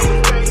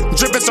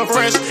 Drippin' so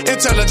fresh,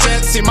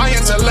 intelligent, see my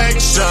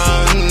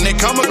intellection. It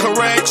come with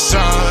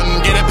correction,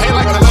 get it paid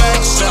like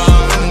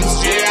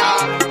elections,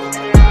 yeah.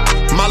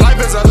 My life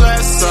is a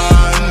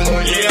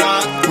lesson,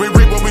 yeah. We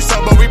reap what we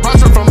sow, but we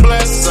prosper from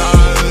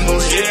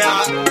blessings,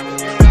 yeah.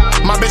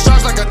 My bitch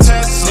charged like a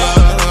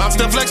Tesla. I'm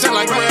still flexing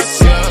like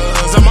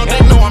wrestlers. I'm on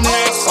deck, know I'm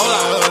next.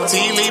 Hola,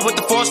 T-lead with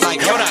the force like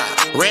Yoda.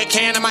 Red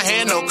can in my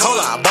hand, no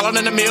cola. Ballin'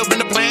 in the mill,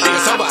 been the plan,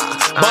 nigga sober.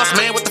 Boss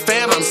man with the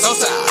fam, I'm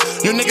Sosa.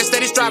 You niggas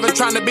steady striving,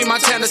 trying to be my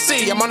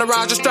Tennessee. I'm on the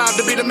ride, just strive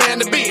to be the man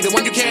to be. The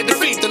one you can't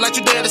defeat, the light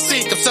you dare to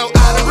seek. I'm so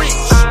out of reach.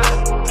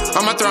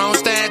 On my throne,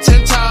 stand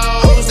 10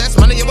 toes. That's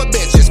money over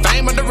bitches,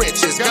 fame of the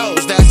richest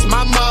goes. That's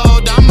my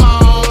mode, I'm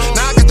on.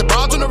 Now I got the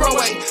broads on the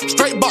roadway.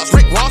 Straight boss,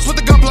 Rick Ross with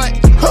the gunplay.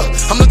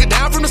 I'm looking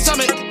down from the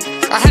summit.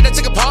 I had to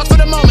take a pause for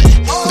the moment.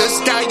 The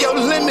sky your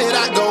limit,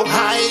 I go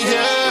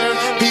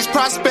higher. Peace,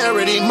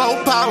 prosperity, more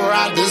power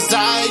I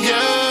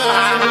desire.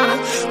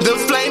 The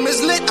flame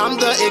is lit, I'm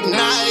the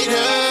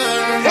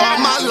igniter. All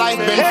my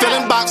life been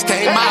filling box,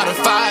 came out a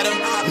fighter.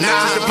 Now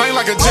I can play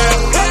like a jet.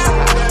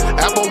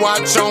 Apple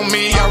Watch on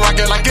me, I rock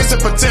it like it's a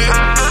protect.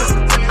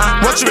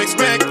 What you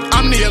expect?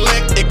 I'm the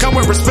elect, it come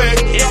with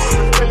respect.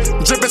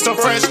 Drippin' so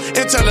fresh,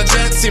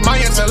 intelligent, see my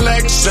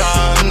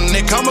intellection.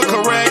 It come with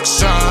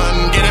correction,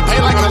 get it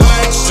paid like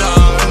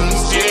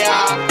elections,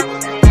 yeah.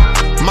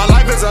 My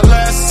life is a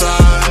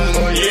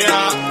lesson,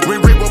 yeah. We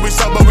reap what we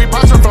sow, but we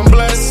prosper from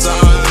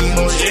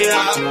blessings,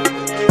 yeah.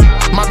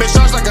 My bitch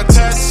charged like a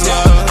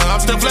Tesla.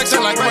 I'm still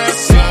flexing like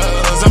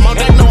wrestlers. I'm on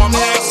deck, know I'm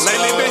next.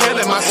 Lately been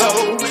healing my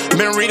soul.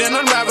 Been reading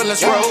unraveling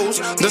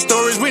scrolls. The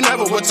stories we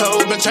never were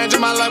told. Been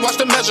changing my life, watch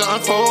the measure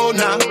unfold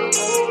now.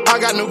 I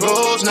got new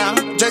goals now.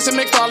 Jason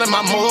McFarlane,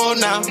 my mold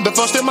now. The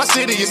first in my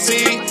city, you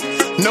see.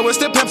 Know it's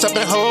the pimps up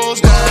and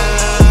hoes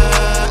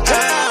down.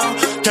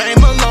 Came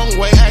a long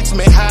way, ask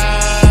me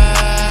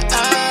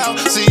how.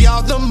 See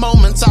all the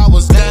moments I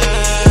was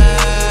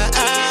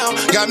down.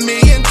 Got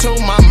me into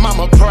my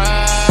mama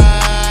pride.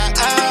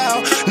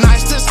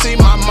 Nice to see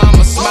my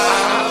mama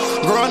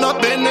smile. Growing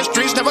up in the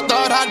streets, never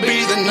thought I'd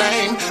be the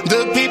name.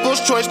 The people's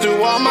choice, do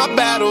all my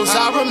battles,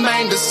 I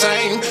remain the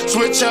same.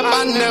 Switch up,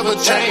 I never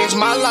change.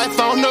 My life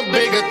on the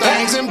bigger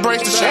things.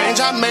 Embrace the change,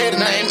 I made a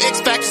name.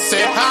 Expect to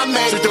say I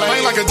made it. Treat the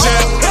plane like a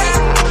jet.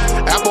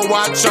 Apple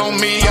Watch on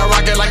me, I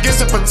rock it like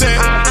it's a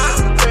pretend.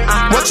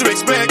 What you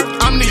expect?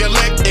 I'm the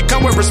elect, it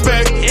come with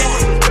respect.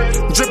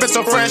 Drippin'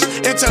 so fresh,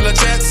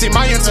 intelligent, see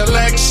my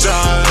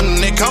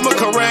intellection. It come with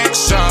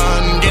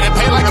correction, get it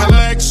paid like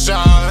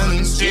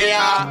collections,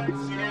 yeah.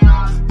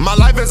 My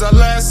life is a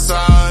lesson,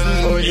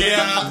 oh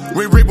yeah.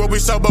 We reap what we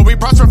sow, but we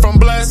prosper from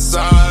blessings,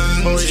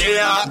 oh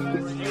yeah.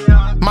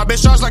 My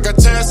bitch charged like a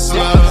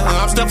Tesla.